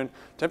afternoon.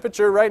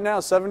 Temperature right now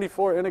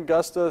 74 in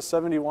Augusta,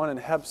 71 in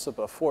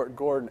Hepzibah, Fort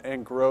Gordon,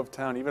 and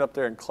Grovetown. Even up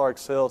there in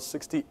Clarks Hill,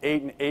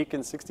 68 in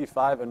Aiken,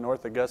 65 in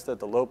North Augusta at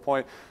the low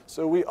point.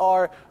 So we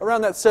are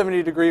around that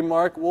 70-degree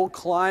mark. We'll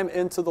climb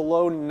into the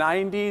low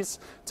 90s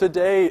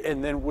today,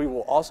 and then we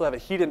will also have a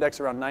heat index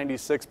around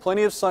 96.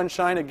 Plenty of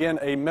sunshine. Again,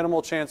 a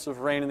minimal chance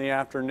of rain in the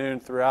afternoon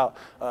throughout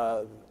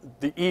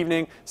the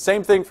evening.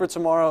 Same thing for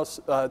tomorrow's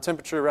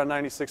temperature around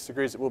 96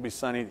 degrees. It will be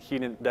sunny.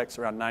 Heat index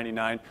around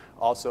 99.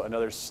 Also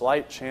another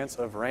slight chance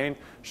of rain.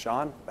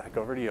 Sean, back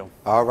over to you.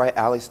 All right,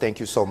 Alex, thank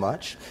you so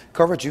much.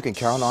 Coverage you can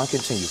count on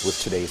continues with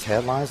today's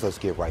headlines. Let's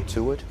get right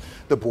to it.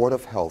 The Board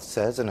of Health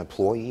says an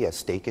employee at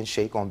Steak and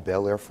Shake on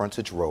Bel Air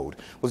Frontage Road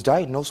was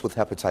diagnosed with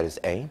hepatitis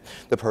A.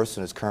 The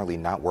person is currently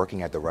not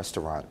working at the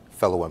restaurant.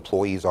 Fellow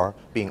employees are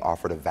being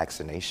offered a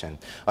vaccination.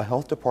 A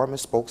health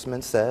department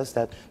spokesman says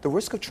that the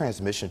risk of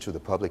transmission to the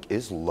public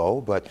is low,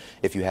 but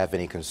if you have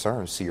any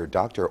concerns, see your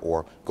doctor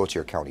or go to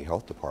your county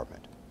health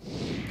department.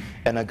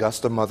 An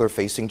Augusta mother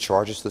facing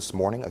charges this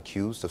morning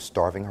accused of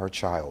starving her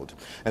child.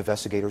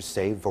 Investigators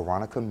say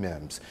Veronica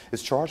Mims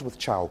is charged with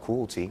child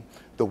cruelty.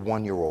 The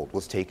 1-year-old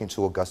was taken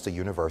to Augusta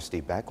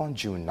University back on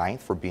June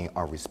 9th for being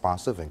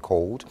unresponsive and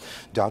cold.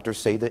 Doctors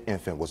say the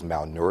infant was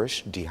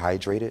malnourished,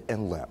 dehydrated,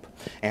 and limp.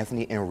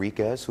 Anthony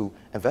Enriquez, who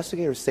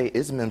investigators say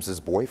is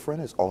Mims's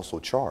boyfriend, is also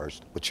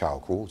charged with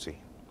child cruelty.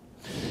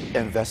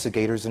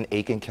 Investigators in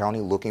Aiken County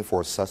looking for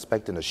a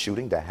suspect in a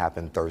shooting that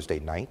happened Thursday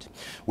night.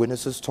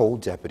 Witnesses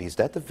told deputies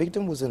that the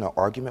victim was in an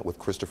argument with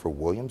Christopher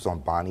Williams on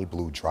Bonnie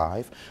Blue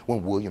Drive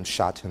when Williams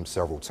shot him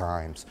several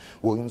times.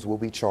 Williams will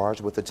be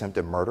charged with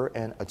attempted murder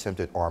and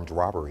attempted armed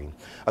robbery.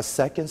 A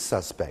second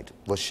suspect,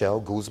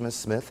 Lachelle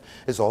Guzman-Smith,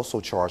 is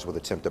also charged with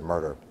attempted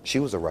murder. She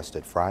was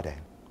arrested Friday.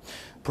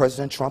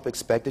 President Trump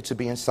expected to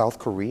be in South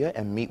Korea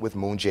and meet with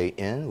Moon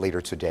Jae-in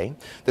later today.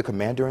 The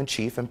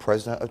commander-in-chief and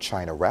president of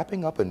China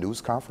wrapping up a news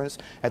conference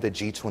at the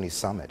G20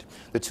 summit.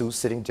 The two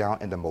sitting down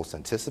in the most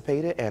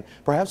anticipated and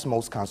perhaps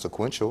most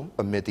consequential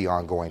amid the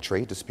ongoing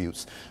trade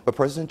disputes. But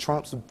President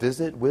Trump's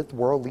visit with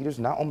world leaders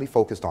not only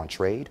focused on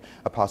trade,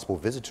 a possible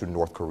visit to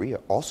North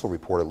Korea also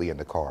reportedly in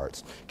the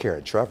cards.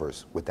 Karen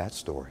Travers with that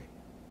story.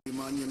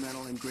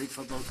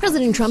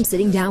 President Trump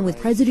sitting down with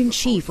President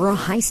Xi for a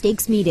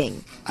high-stakes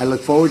meeting. I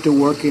look forward to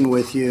working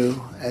with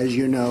you. As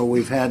you know,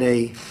 we've had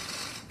an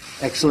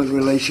excellent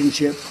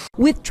relationship.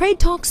 With trade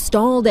talks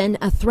stalled and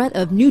a threat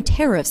of new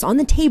tariffs on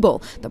the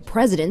table, the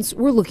presidents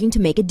were looking to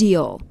make a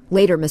deal.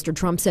 Later, Mr.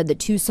 Trump said the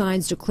two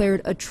sides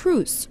declared a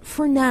truce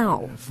for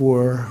now.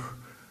 For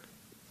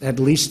at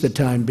least the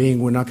time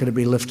being, we're not going to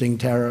be lifting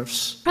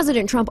tariffs.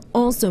 President Trump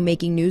also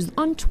making news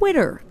on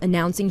Twitter,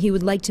 announcing he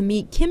would like to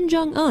meet Kim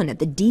Jong-un at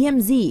the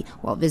DMZ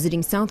while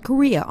visiting South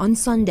Korea on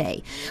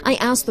Sunday. I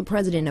asked the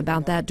president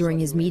about that during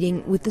his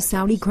meeting with the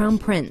Saudi Crown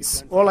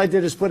Prince. All I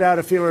did is put out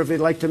a feeler if he'd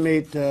like to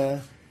meet.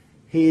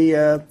 He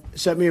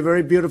sent me a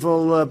very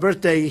beautiful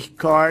birthday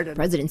card. The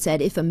president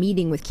said if a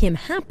meeting with Kim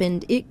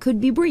happened, it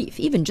could be brief,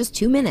 even just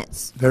 2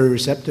 minutes. Very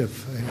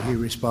receptive, he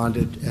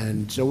responded,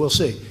 and so we'll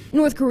see.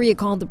 North Korea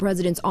called the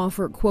president's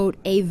offer, quote,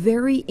 a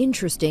very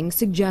interesting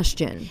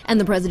suggestion. And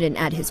the president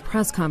at his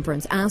press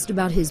conference asked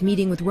about his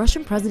meeting with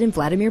Russian President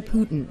Vladimir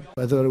Putin.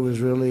 I thought it was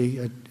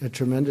really a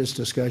tremendous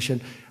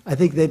discussion. I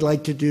think they'd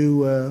like to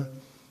do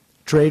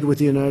trade with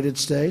the United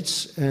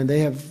States, and they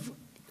have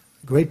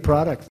great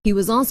product. He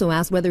was also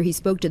asked whether he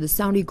spoke to the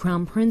Saudi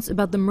Crown Prince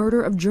about the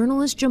murder of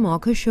journalist Jamal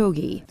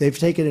Khashoggi. They've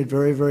taken it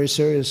very, very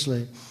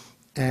seriously,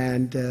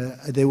 and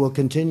they will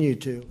continue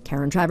to.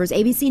 Karen Travers,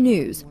 ABC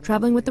News,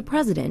 traveling with the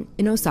president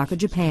in Osaka,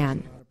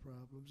 Japan.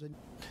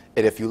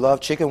 And if you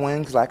love chicken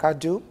wings like I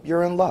do,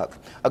 you're in luck.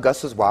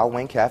 Augusta's Wild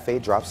Wing Cafe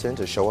drops in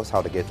to show us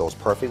how to get those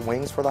perfect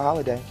wings for the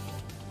holiday.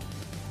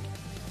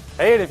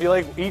 Hey, and if you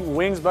like eating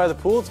wings by the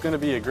pool, it's going to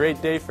be a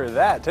great day for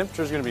that.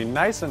 Temperature's going to be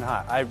nice and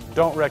hot. I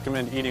don't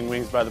recommend eating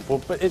wings by the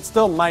pool, but it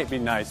still might be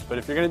nice. But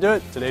if you're going to do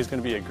it, today's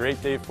going to be a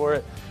great day for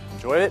it.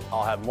 Enjoy it.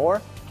 I'll have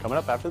more coming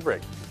up after the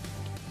break.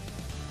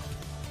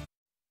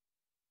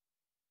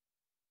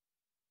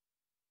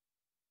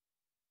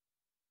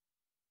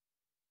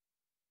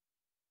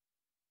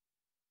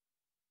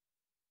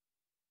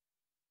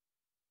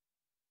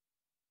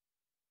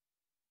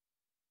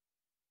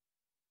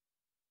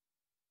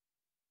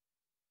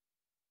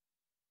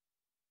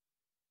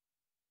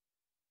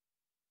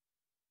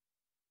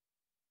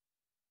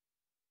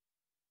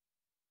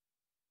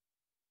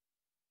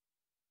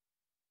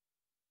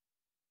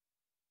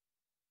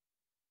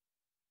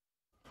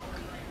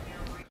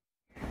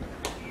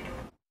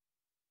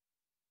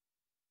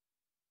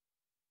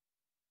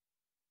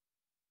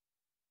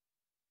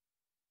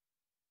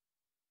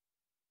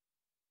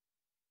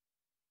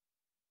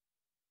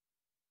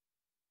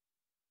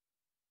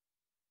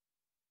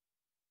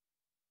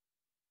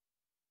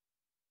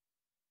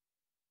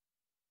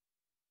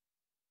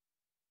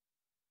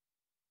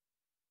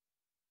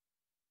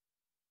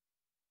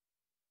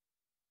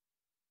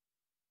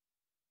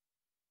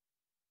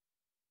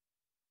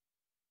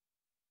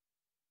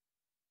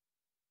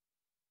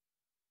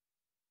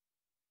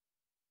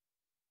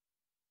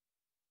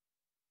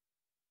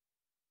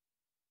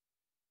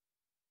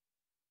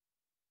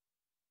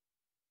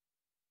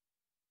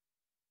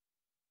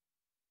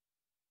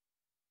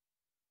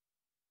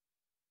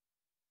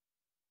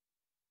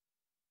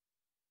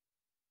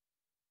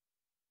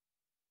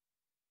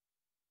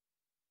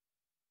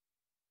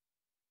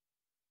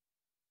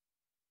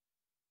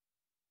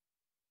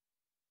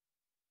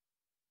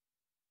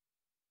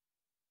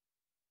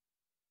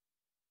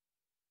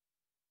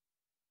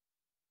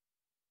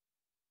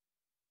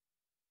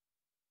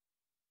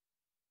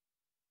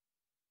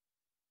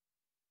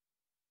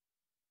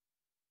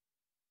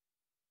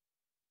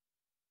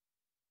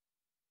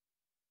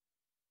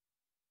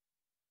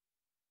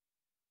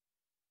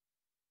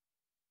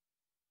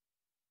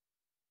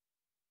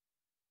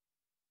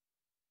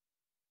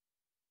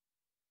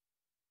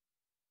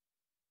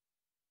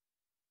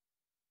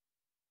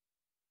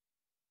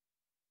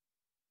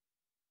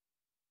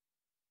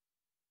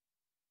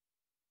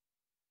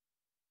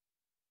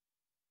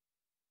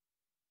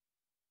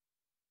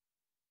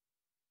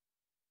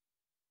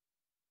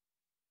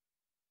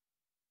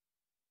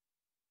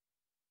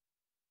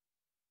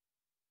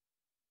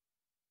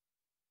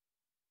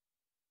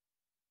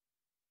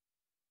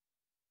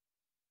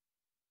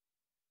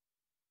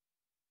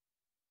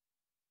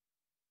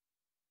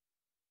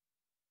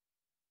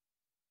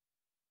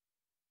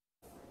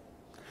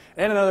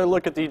 And another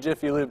look at the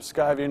Jiffy Lube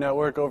Skyview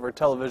Network over at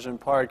Television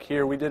Park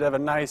here. We did have a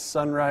nice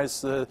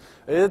sunrise.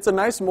 It's a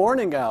nice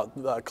morning out.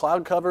 The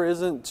cloud cover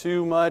isn't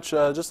too much,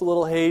 just a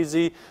little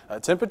hazy.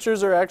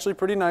 Temperatures are actually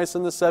pretty nice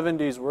in the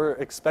 70s. We're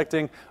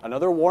expecting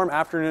another warm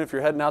afternoon. If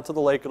you're heading out to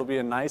the lake, it'll be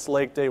a nice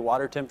lake day.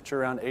 Water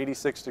temperature around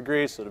 86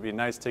 degrees, so it'll be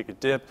nice to take a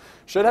dip.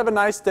 Should have a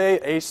nice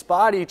day. A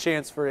spotty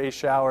chance for a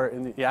shower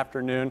in the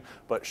afternoon,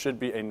 but should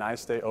be a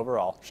nice day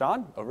overall.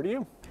 Sean, over to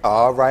you.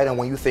 All right, and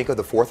when you think of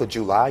the 4th of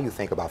July, you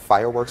think about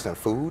fireworks and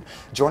food.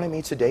 Joining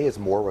me today is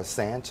Maura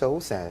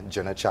Santos and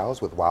Jenna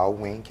Childs with Wild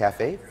Wing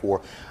Cafe for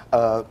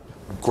a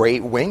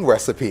great wing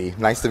recipe.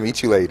 Nice to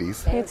meet you,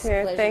 ladies. You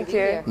too. Thank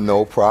you.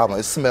 No problem.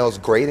 It smells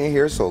great in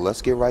here, so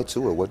let's get right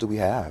to it. What do we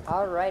have?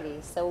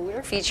 Alrighty, so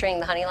we're featuring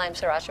the honey lime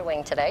sriracha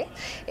wing today,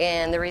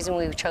 and the reason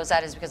we chose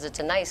that is because it's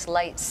a nice,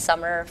 light,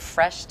 summer,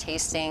 fresh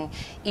tasting,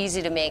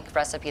 easy to make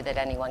recipe that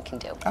anyone can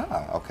do.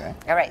 Ah, okay.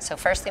 All right, so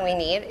first thing we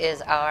need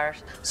is our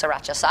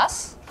sriracha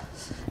sauce,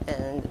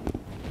 and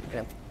we're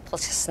going to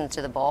place this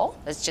into the bowl.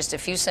 It's just a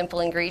few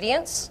simple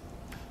ingredients.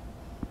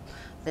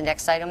 The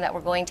next item that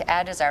we're going to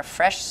add is our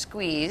fresh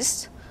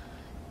squeezed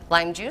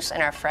lime juice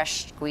and our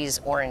fresh squeezed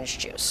orange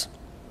juice.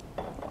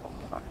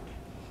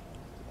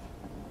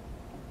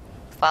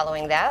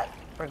 Following that,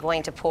 we're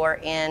going to pour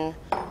in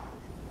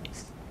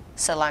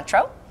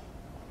cilantro.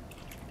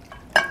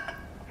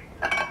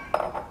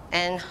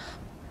 And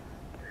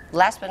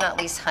last but not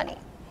least, honey.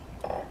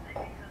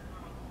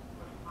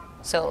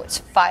 So it's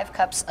 5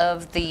 cups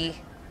of the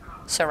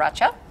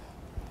sriracha,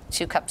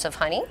 2 cups of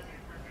honey,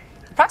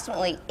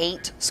 approximately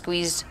 8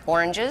 squeezed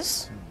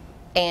oranges,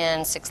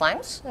 and 6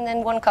 limes, and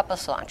then 1 cup of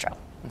cilantro.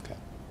 Okay.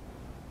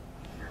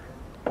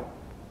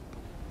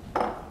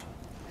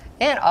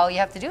 And all you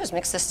have to do is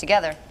mix this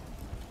together.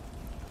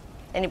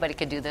 Anybody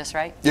could do this,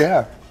 right?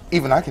 Yeah,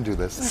 even I can do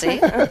this.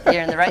 See?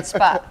 You're in the right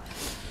spot.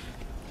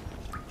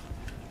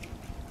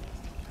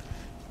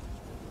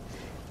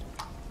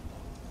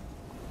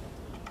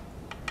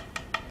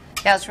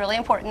 Now, it's really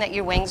important that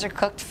your wings are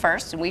cooked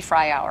first, and we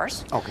fry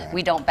ours. Okay.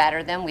 We don't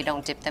batter them. We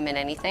don't dip them in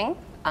anything.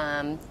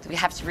 We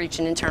have to reach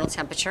an internal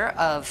temperature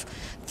of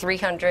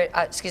 300,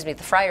 the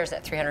fryer's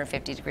at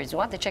 350 degrees. We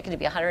want the chicken to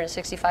be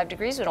 165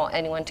 degrees. We don't want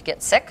anyone to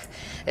get sick,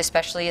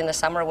 especially in the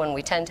summer when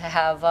we tend to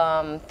have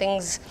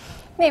things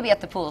maybe at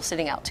the pool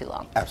sitting out too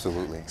long.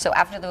 Absolutely. So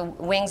after the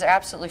wings are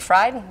absolutely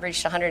fried,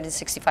 reached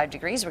 165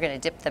 degrees, we're going to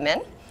dip them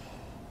in.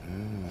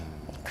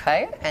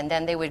 Okay, and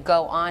then they would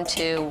go on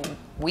to,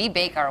 we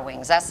bake our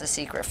wings. That's the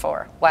secret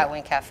for Wild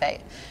Wing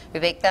Cafe. We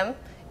bake them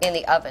in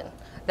the oven.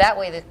 That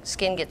way the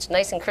skin gets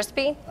nice and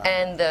crispy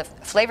and the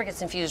flavor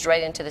gets infused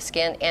right into the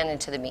skin and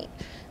into the meat.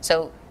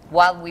 So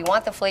while we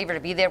want the flavor to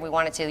be there, we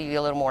want it to be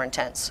a little more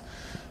intense.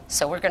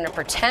 So we're going to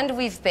pretend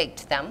we've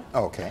baked them.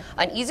 Okay.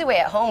 An easy way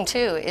at home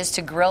too is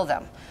to grill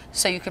them.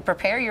 So you could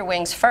prepare your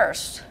wings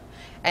first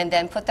and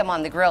then put them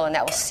on the grill, and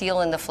that will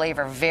seal in the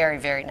flavor very,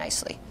 very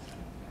nicely.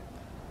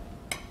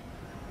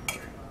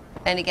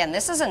 And again,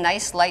 this is a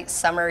nice, light,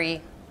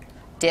 summery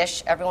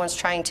dish. Everyone's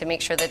trying to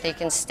make sure that they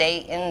can stay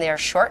in their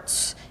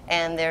shorts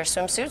and their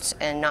swimsuits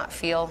and not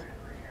feel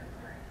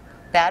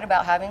bad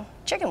about having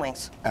chicken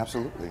wings.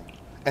 Absolutely.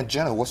 And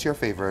Jenna, what's your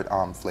favorite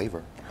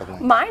flavor of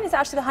wing? Mine is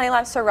actually the honey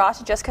lime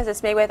sriracha, just because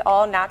it's made with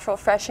all natural,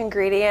 fresh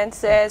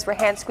ingredients. We're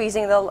hand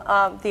squeezing the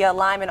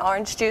lime and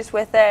orange juice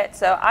with it.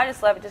 So I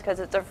just love it just because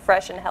it's a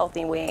fresh and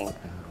healthy wing.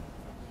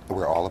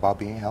 We're all about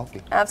being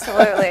healthy.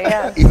 Absolutely,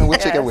 yes. Even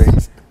with chicken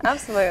wings.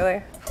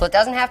 Absolutely. Well, it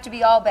doesn't have to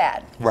be all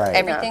bad. Right.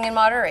 Everything in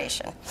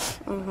moderation.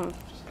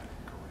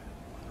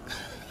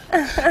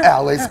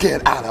 Alex,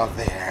 get out of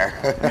there.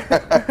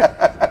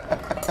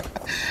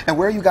 And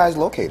where are you guys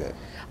located?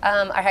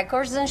 Our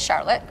headquarters is in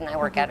Charlotte, and I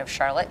work out of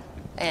Charlotte.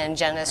 And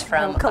Jenna's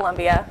from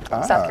Columbia,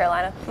 South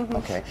Carolina.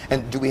 Okay.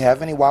 And do we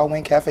have any Wild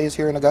Wing cafes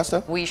here in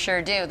Augusta? We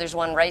sure do. There's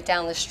one right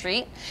down the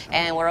street,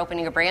 and we're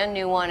opening a brand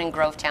new one in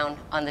Grovetown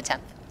on the 10th.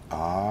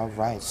 All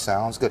right,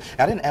 sounds good.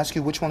 I didn't ask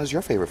you which one is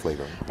your favorite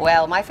flavor.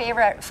 Well, my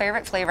favorite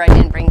flavor I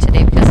didn't bring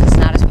today because it's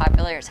not as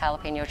popular. It's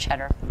jalapeno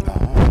cheddar.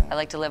 I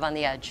like to live on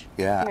the edge.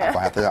 Yeah, I'll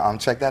have to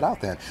check that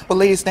out then. Well,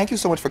 ladies, thank you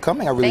so much for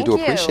coming. I really do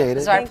appreciate it.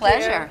 It's our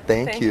pleasure.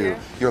 Thank you.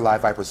 Your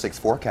Live Viper 6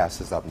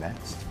 forecast is up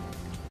next.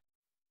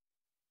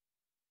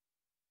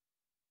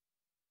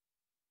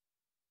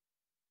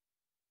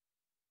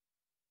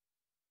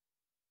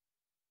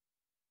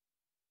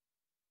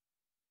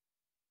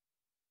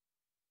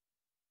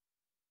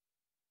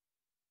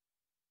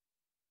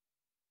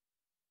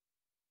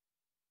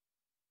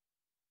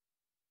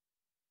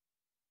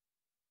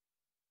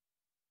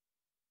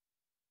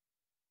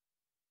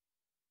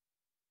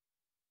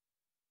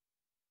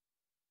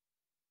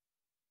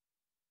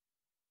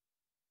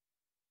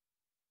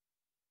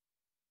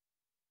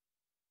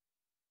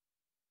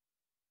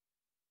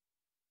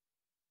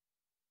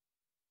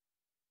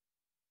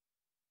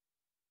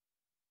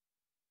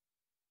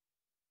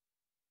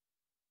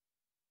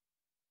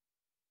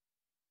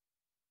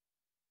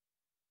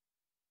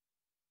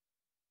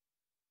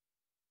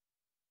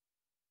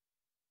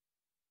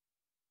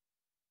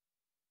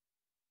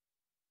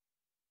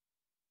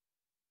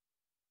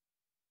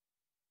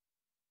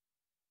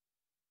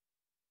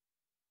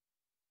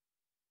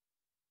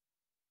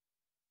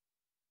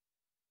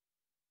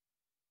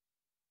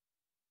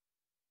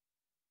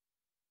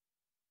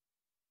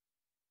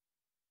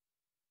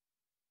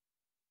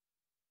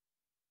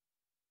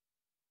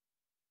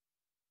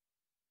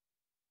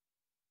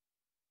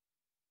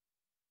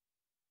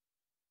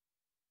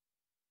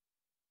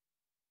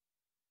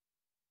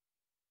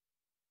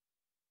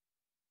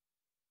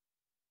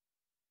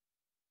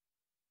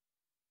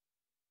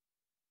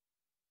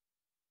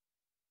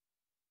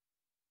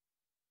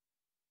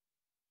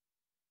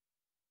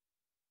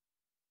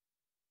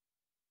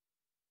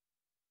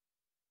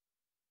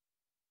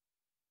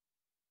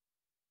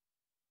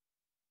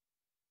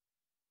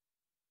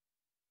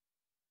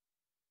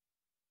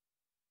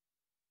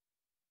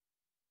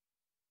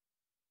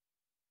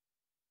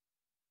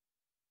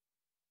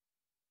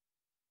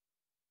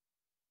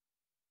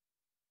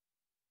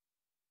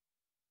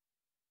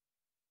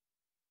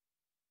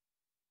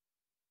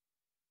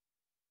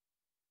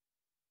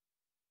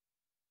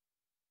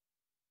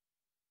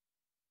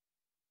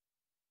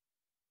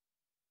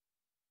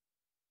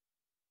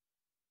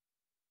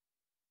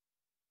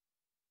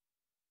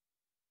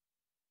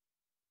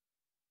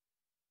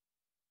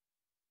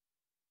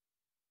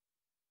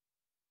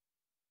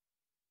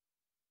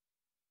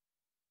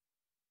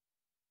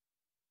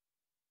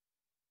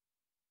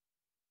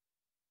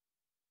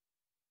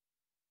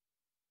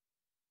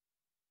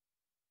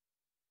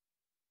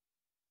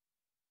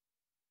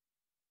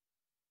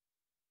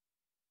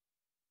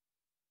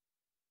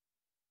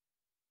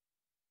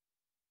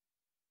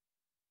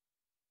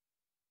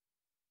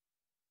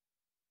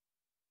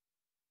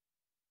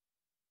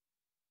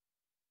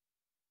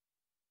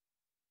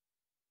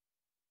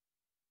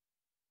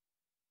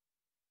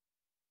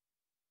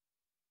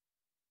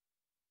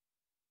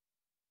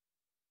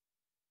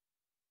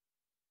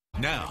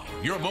 Now,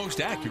 your most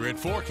accurate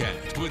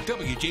forecast with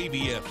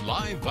WJBF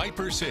Live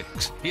Viper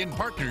 6 in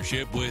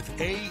partnership with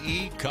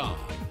AECom.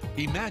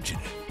 Imagine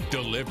it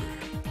delivered.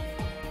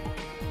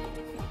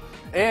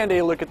 And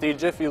a look at the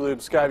Jiffy Lube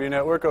Skyview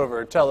Network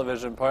over at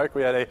Television Park.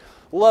 We had a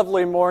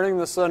lovely morning.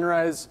 The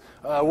sunrise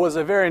was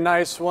a very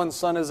nice one.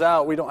 Sun is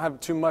out. We don't have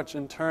too much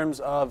in terms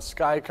of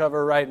sky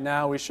cover right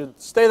now. We should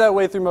stay that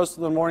way through most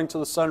of the morning till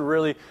the sun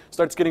really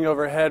starts getting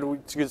overhead.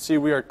 You can see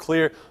we are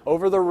clear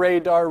over the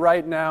radar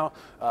right now.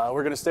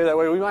 We're going to stay that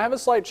way. We might have a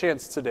slight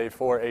chance today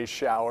for a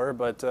shower,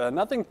 but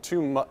nothing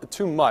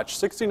too much.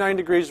 69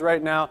 degrees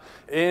right now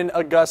in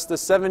Augusta,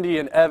 70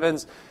 in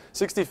Evans.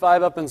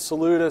 65 up in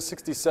Saluda,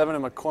 67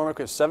 in McCormick,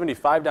 we have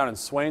 75 down in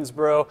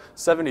Swainsboro,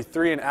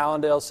 73 in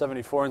Allendale,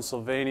 74 in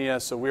Sylvania,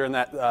 so we're in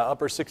that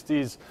upper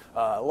 60s,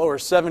 lower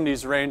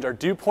 70s range. Our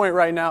dew point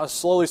right now is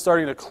slowly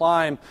starting to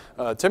climb.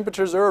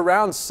 Temperatures are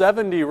around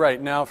 70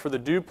 right now for the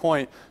dew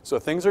point, so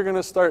things are going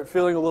to start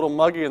feeling a little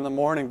muggy in the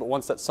morning, but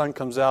once that sun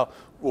comes out,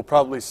 we'll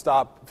probably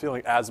stop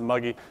feeling as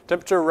muggy.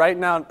 Temperature right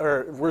now,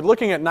 we're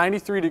looking at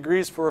 93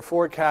 degrees for a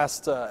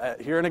forecast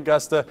here in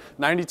Augusta,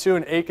 92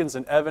 in Aikens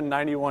and Evan,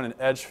 91 in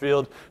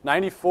Edgefield,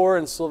 94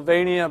 in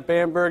Sylvania,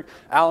 Bamberg,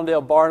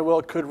 Allendale,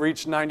 Barnwell could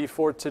reach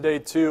 94 today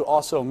too.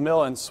 Also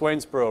Mill and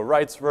Swainsboro,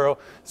 Wrightsboro,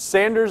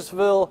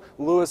 Sandersville,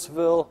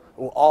 Louisville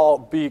will all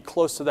be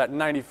close to that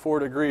 94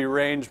 degree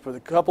range, but a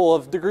couple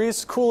of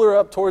degrees cooler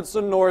up towards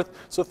the north,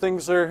 so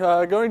things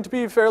are going to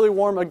be fairly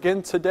warm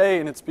again today,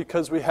 and it's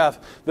because we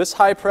have this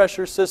high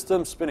pressure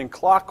system spinning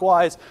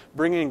clockwise,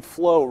 bringing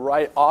flow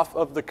right off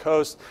of the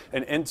coast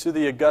and into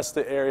the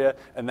Augusta area,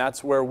 and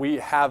that's where we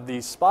have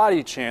the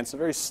spotty chance, a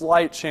very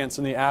slight chance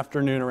in the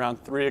afternoon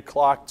around 3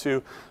 o'clock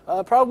to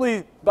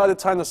probably by the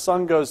time the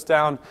sun goes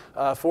down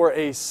for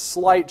a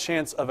slight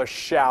chance of a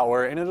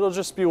shower, and it'll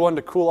just be one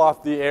to cool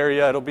off the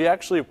area. It'll be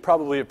actually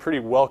probably a pretty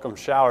welcome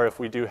shower if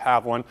we do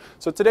have one.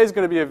 So today's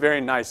going to be a very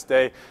nice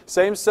day.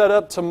 Same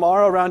setup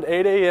tomorrow around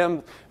 8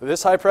 a.m.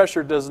 This high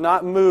pressure does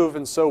not move,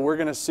 and so we're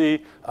going to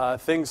see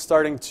things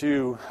starting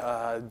to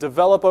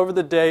develop over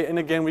the day, and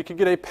again we could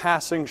get a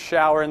passing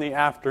shower in the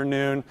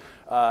afternoon.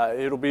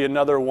 It'll be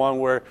another one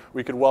where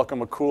we could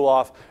welcome a cool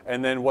off,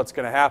 and then what's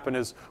going to happen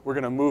is we're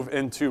going to move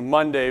into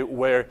Monday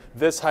where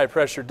this high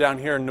pressure down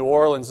here in New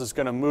Orleans is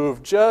going to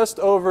move just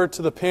over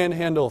to the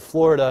panhandle of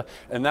Florida,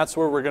 and that's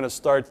where we're going to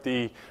start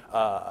the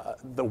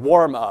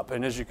warm up.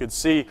 And as you can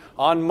see,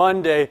 on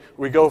Monday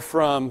we go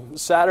from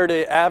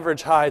Saturday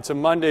average high to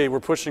Monday we're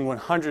pushing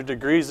 100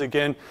 degrees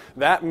again.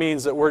 That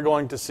means that we're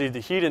going to see the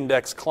heat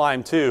index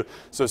climb too.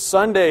 So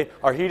Sunday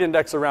our heat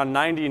index around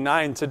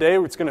 99. Today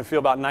it's going to feel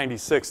about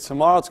 96.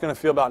 Tomorrow it's going to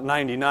feel about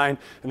 99,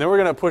 and then we're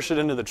going to push it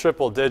into the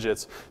triple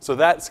digits. So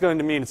that's going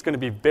to mean it's going to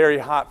be very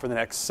hot for the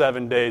next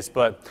 7 days.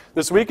 But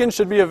this weekend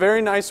should be a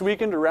very nice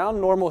weekend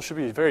around normal. It should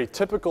be a very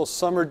typical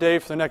summer day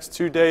for the next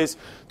 2 days.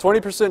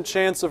 20%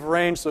 chance of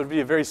rain, so it'd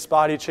be a very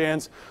spotty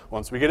chance.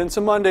 Once we get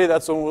into Monday,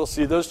 that's when we'll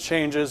see those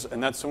changes,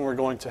 and that's when we're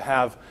going to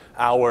have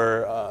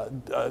our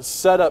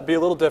setup be a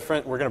little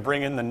different. We're going to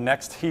bring in the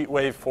next heat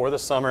wave for the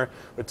summer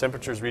with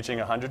temperatures reaching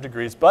 100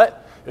 degrees,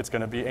 but it's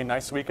going to be a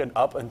nice weekend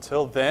up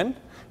until then.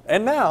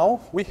 And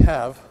now we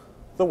have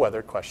the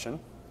weather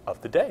question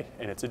of the day,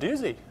 and it's a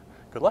doozy.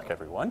 Good luck,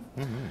 everyone.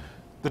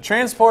 The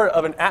transport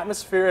of an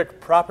atmospheric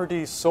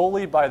property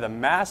solely by the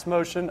mass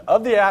motion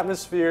of the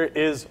atmosphere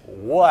is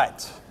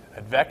what?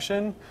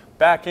 Advection,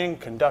 backing,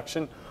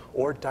 conduction,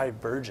 or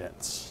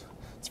divergence?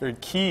 It's very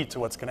key to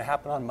what's going to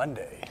happen on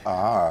Monday.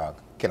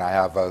 Can I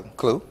have a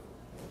clue?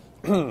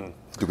 Do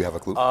we have a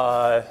clue?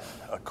 A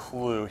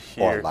clue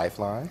here. Or a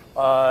lifeline?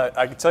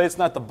 I can tell you it's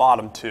not the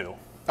bottom two.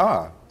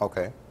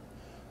 Okay.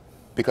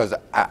 Because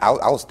I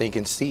was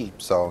thinking C,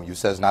 so you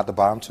said it's not the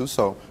bottom two,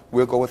 so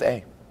we'll go with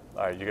A.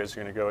 All right, you guys are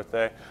going to go with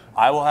A.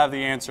 I will have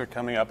the answer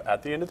coming up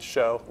at the end of the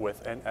show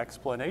with an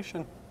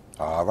explanation.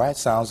 All right,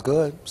 sounds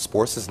good.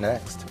 Sports is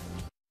next.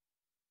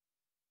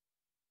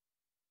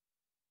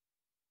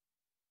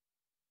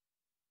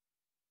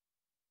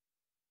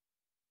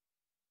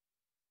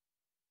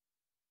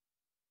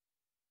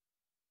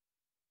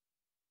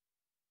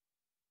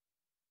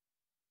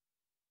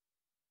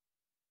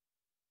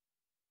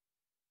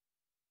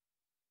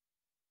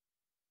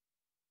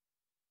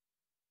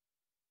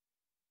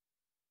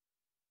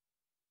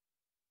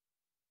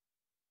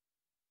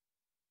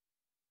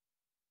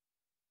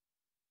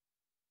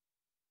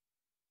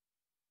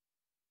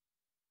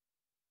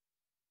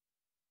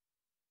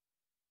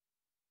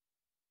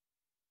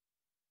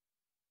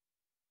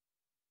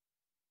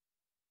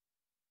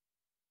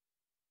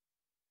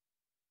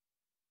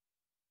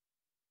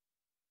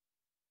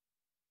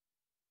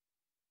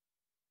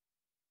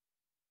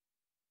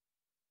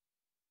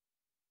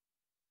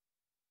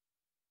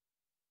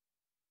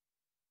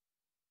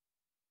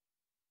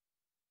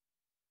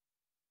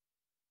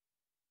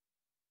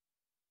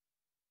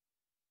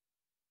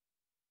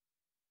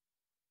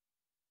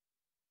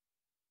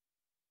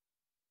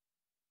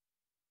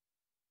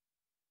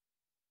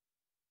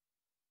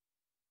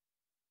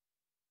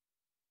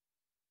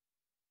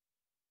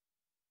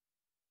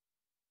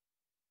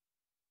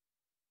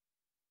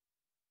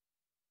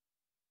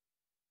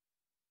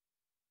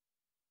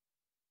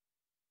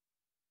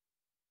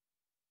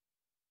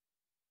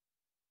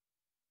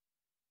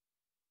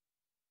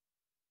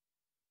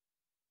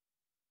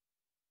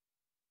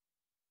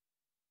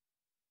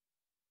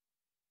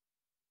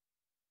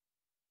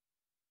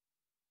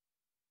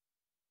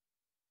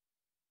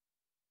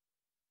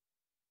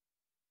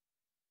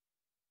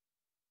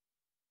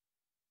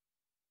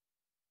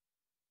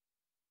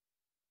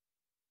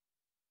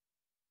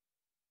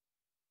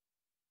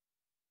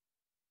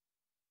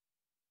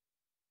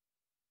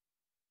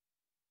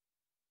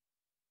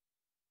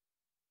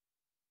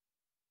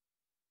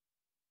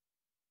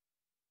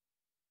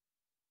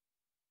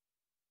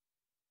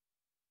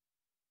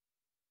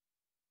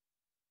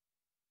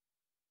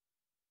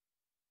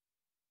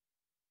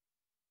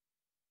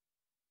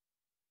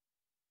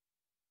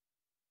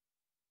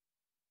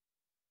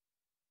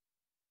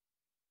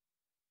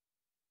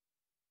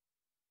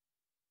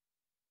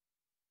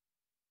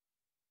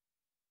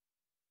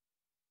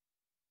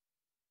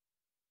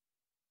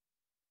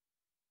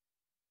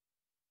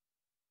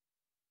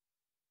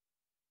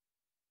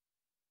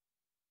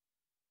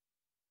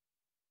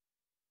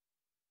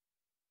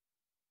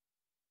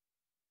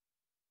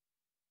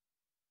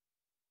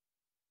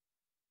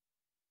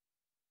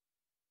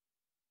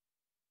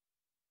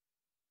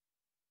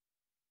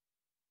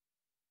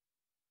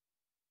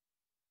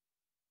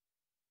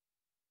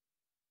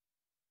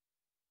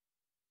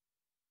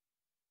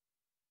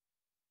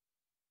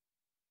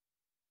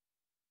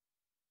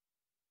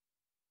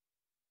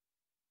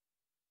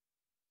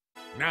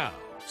 Now,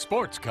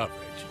 sports coverage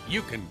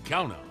you can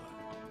count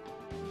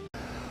on.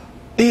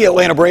 The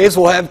Atlanta Braves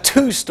will have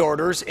 2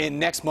 starters in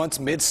next month's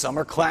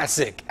Midsummer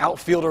Classic.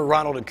 Outfielder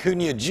Ronald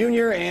Acuna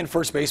Jr. and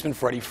first baseman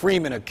Freddie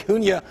Freeman.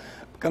 Acuna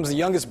becomes the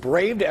youngest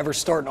Brave to ever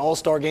start an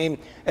All-Star game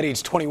at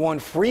age 21.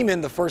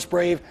 Freeman, the first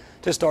Brave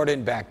to start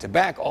in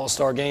back-to-back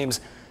All-Star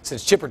games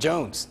since Chipper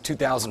Jones,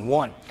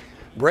 2001.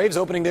 Braves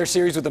opening their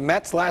series with the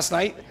Mets last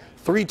night.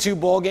 3-2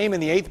 ball game in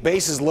the 8th,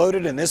 bases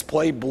loaded, and this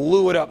play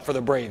blew it up for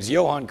the Braves.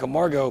 Johan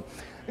Camargo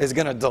is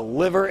going to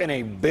deliver in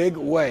a big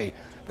way.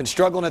 Been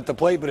struggling at the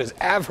plate, but his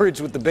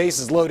average with the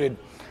bases loaded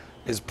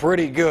is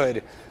pretty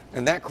good,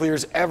 and that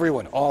clears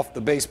everyone off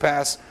the base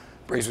pass.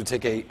 Braves would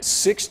take a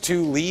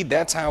 6-2 lead.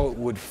 That's how it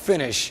would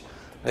finish.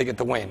 They get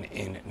the win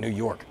in New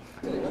York.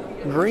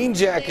 Green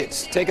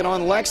Jackets taking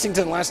on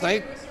Lexington last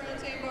night.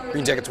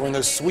 Green Jackets wearing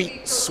those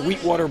sweet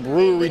Sweetwater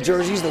Brewery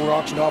jerseys that were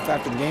auctioned off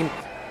after the game.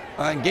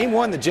 In Game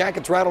 1, the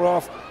Jackets rattled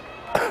off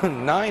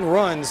 9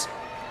 runs,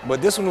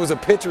 but this one was a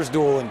pitcher's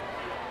duel, and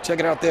check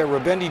it out there.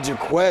 Rabendi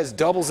Jaquez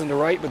doubles into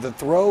right, but the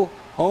throw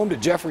home to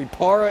Jeffrey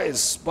Parra is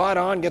spot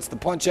on, gets the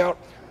punch out.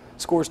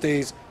 Score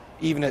stays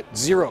even at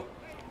 0.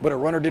 But a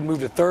runner did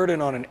move to third,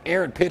 and on an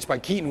errant pitch by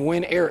Keaton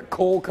Wynn, Eric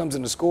Cole comes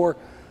in to score,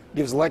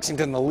 gives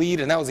Lexington the lead,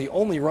 and that was the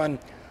only run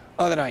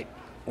of the night.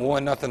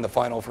 1-0 the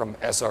final from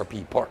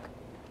SRP Park.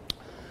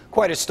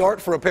 Quite a start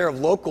for a pair of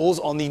locals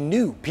on the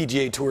new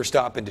PGA Tour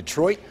stop in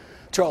Detroit.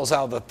 Charles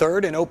Howell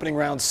III in opening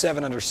round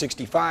 7 under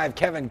 65.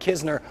 Kevin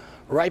Kisner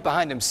right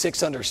behind him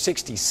 6 under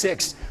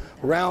 66.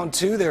 Round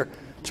 2, they're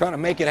trying to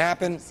make it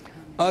happen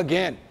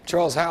again.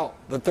 Charles Howell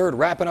III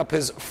wrapping up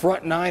his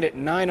front 9 at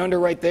 9 under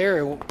right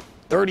there.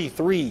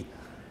 33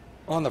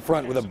 on the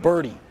front with a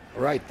birdie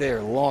right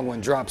there. Long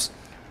one drops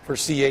for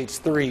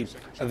CH3.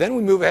 And then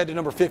we move ahead to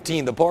number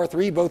 15, the par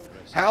 3. Both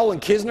Howell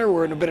and Kisner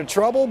were in a bit of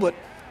trouble, but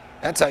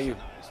that's how you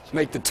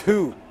make the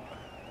 2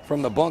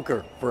 from the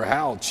bunker for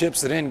Howell.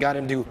 Chips it in, got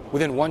him to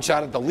within 1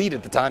 shot at the lead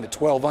at the time at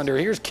 12 under.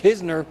 Here's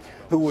Kisner,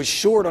 who was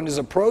short on his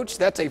approach.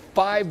 That's a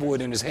 5-wood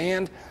in his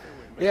hand.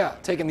 Yeah,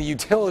 taking the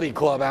utility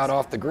club out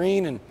off the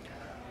green, and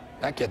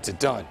that gets it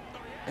done.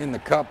 In the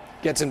cup,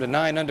 gets him to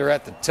 9 under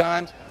at the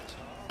time.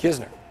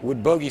 Kisner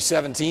would bogey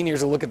 17.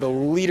 Here's a look at the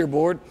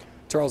leaderboard.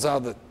 Charles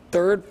Howell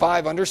III,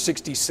 5 under,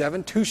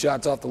 67. 2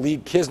 shots off the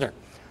lead. Kisner,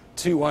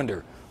 2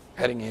 under,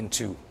 heading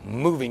into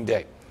moving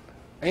day.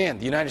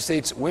 And the United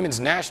States women's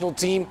national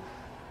team,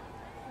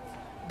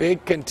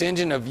 big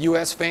contingent of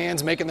U.S.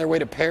 fans making their way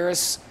to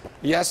Paris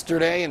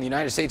yesterday, and the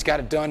United States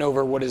got it done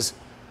over what is,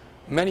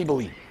 many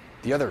believe,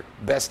 the other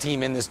best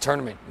team in this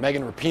tournament.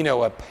 Megan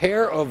Rapinoe, a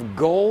pair of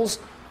goals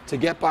to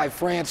get by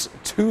France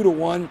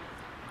 2-1.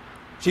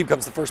 She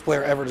becomes the first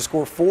player ever to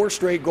score 4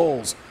 straight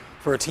goals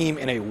for a team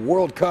in a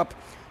World Cup.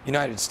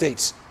 United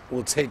States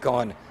will take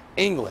on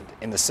England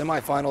in the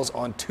semifinals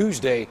on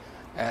Tuesday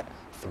at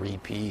 3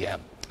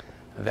 p.m.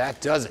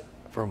 That does it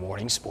for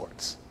morning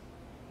sports.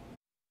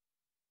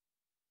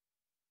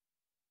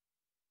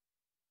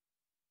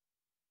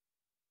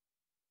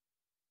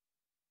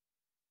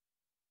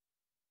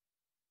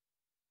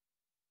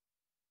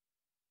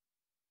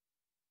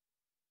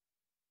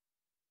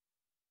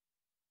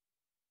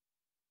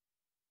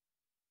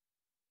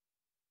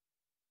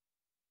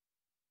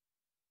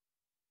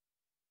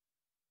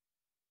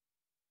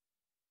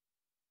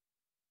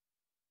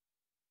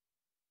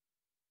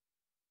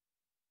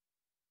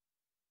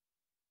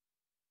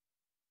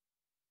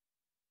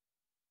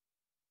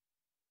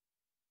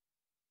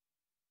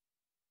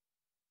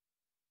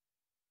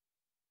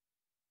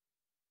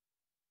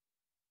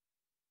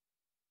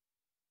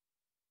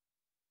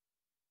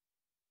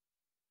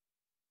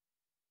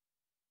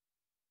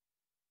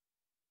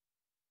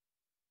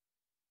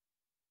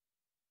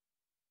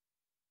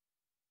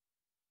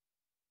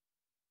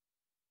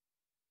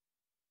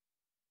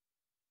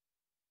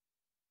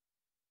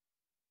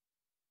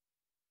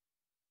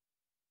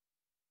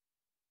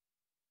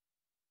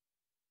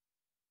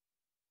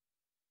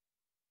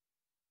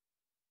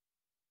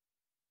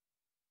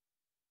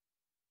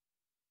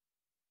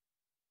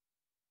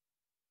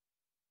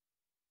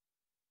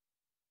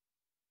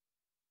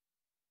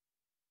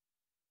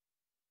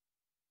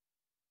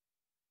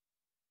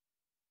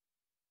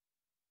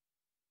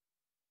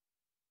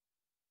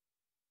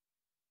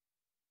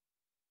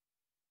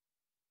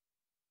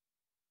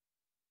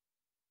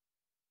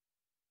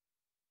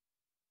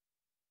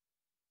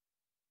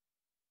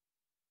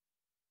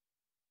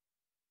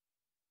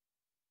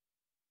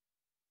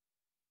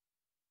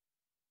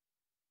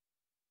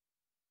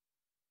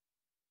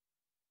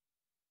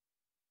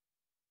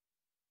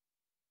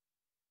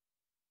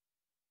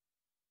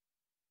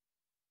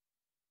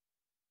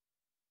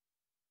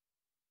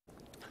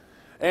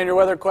 And your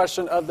weather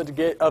question of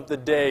the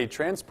day,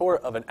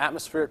 transport of an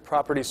atmospheric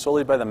property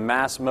solely by the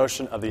mass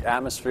motion of the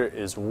atmosphere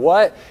is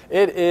what?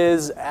 It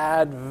is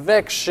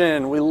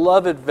advection. We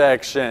love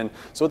advection.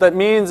 So what that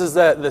means is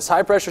that this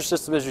high pressure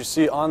system, as you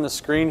see on the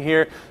screen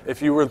here,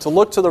 if you were to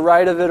look to the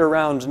right of it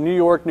around New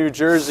York, New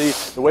Jersey,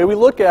 the way we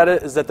look at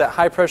it is that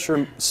high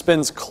pressure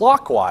spins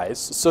clockwise.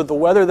 So the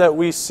weather that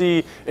we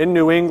see in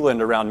New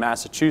England around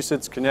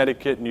Massachusetts,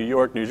 Connecticut, New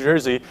York, New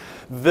Jersey,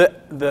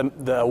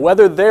 the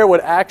weather there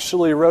would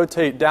actually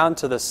rotate down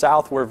to the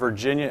south where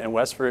Virginia and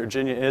West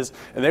Virginia is,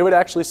 and they would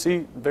actually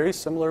see very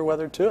similar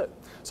weather to it.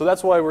 So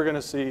that's why we're going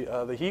to see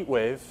the heat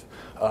wave,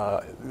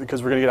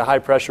 because we're going to get a high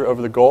pressure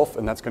over the Gulf,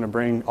 and that's going to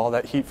bring all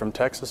that heat from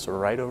Texas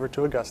right over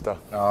to Augusta.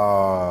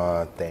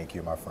 Thank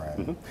you, my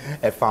friend.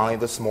 And finally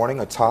this morning,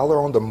 a toddler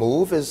on the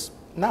move is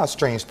not a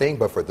strange thing,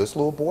 but for this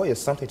little boy,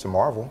 it's something to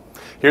marvel.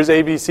 Here's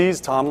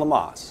ABC's Tom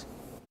Lamas.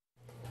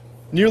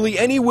 Nearly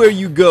anywhere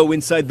you go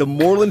inside the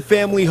Moreland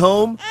family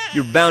home,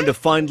 you're bound to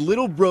find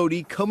little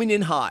Brody coming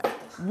in hot,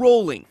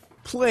 rolling,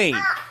 playing,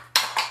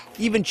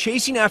 even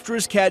chasing after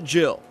his cat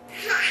Jill.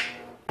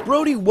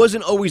 Brody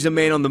wasn't always a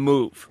man on the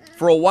move.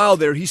 For a while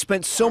there, he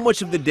spent so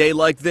much of the day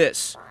like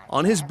this,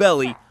 on his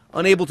belly,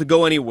 unable to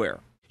go anywhere.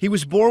 He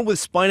was born with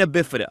spina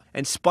bifida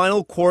and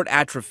spinal cord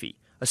atrophy,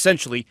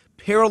 essentially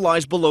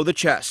paralyzed below the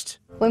chest.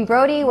 When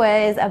Brody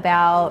was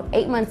about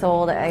 8 months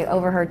old, I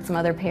overheard some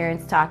other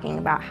parents talking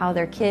about how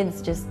their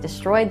kids just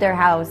destroyed their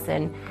house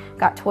and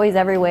got toys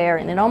everywhere,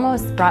 and it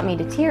almost brought me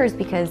to tears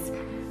because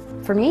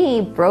for me,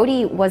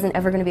 Brody wasn't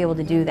ever going to be able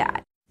to do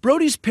that.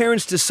 Brody's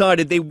parents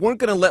decided they weren't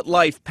going to let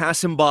life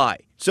pass him by,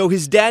 so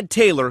his dad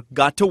Taylor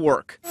got to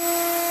work.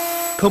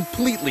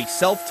 Completely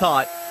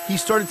self-taught, he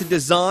started to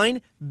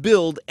design,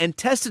 build, and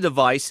test a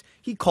device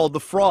he called the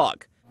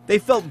Frog. They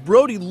felt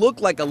Brody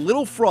looked like a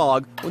little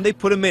frog when they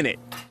put him in it.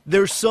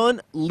 Their son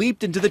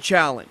leaped into the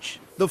challenge.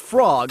 The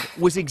Frog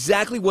was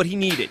exactly what he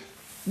needed.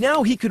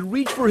 Now he could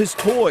reach for his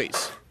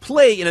toys,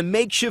 play in a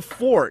makeshift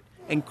fort,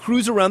 and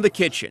cruise around the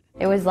kitchen.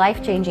 It was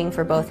life-changing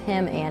for both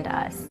him and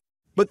us.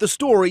 But the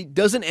story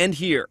doesn't end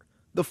here.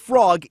 The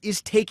Frog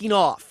is taking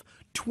off.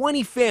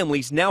 20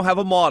 families now have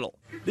a model.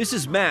 This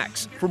is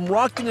Max from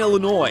Rockton,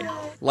 Illinois.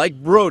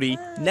 Like Brody,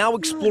 now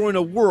exploring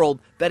a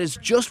world that is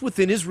just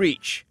within his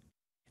reach.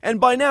 And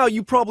by now,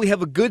 you probably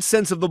have a good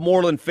sense of the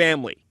Moreland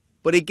family.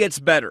 But it gets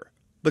better.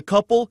 The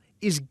couple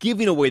is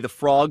giving away the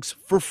frogs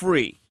for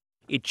free.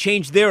 It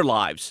changed their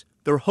lives.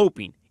 They're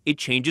hoping it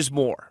changes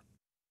more.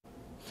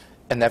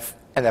 And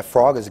that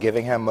frog is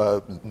giving him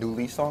a new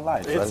lease on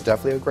life. So that's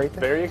definitely a great thing.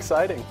 Very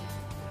exciting.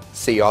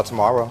 See y'all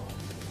tomorrow.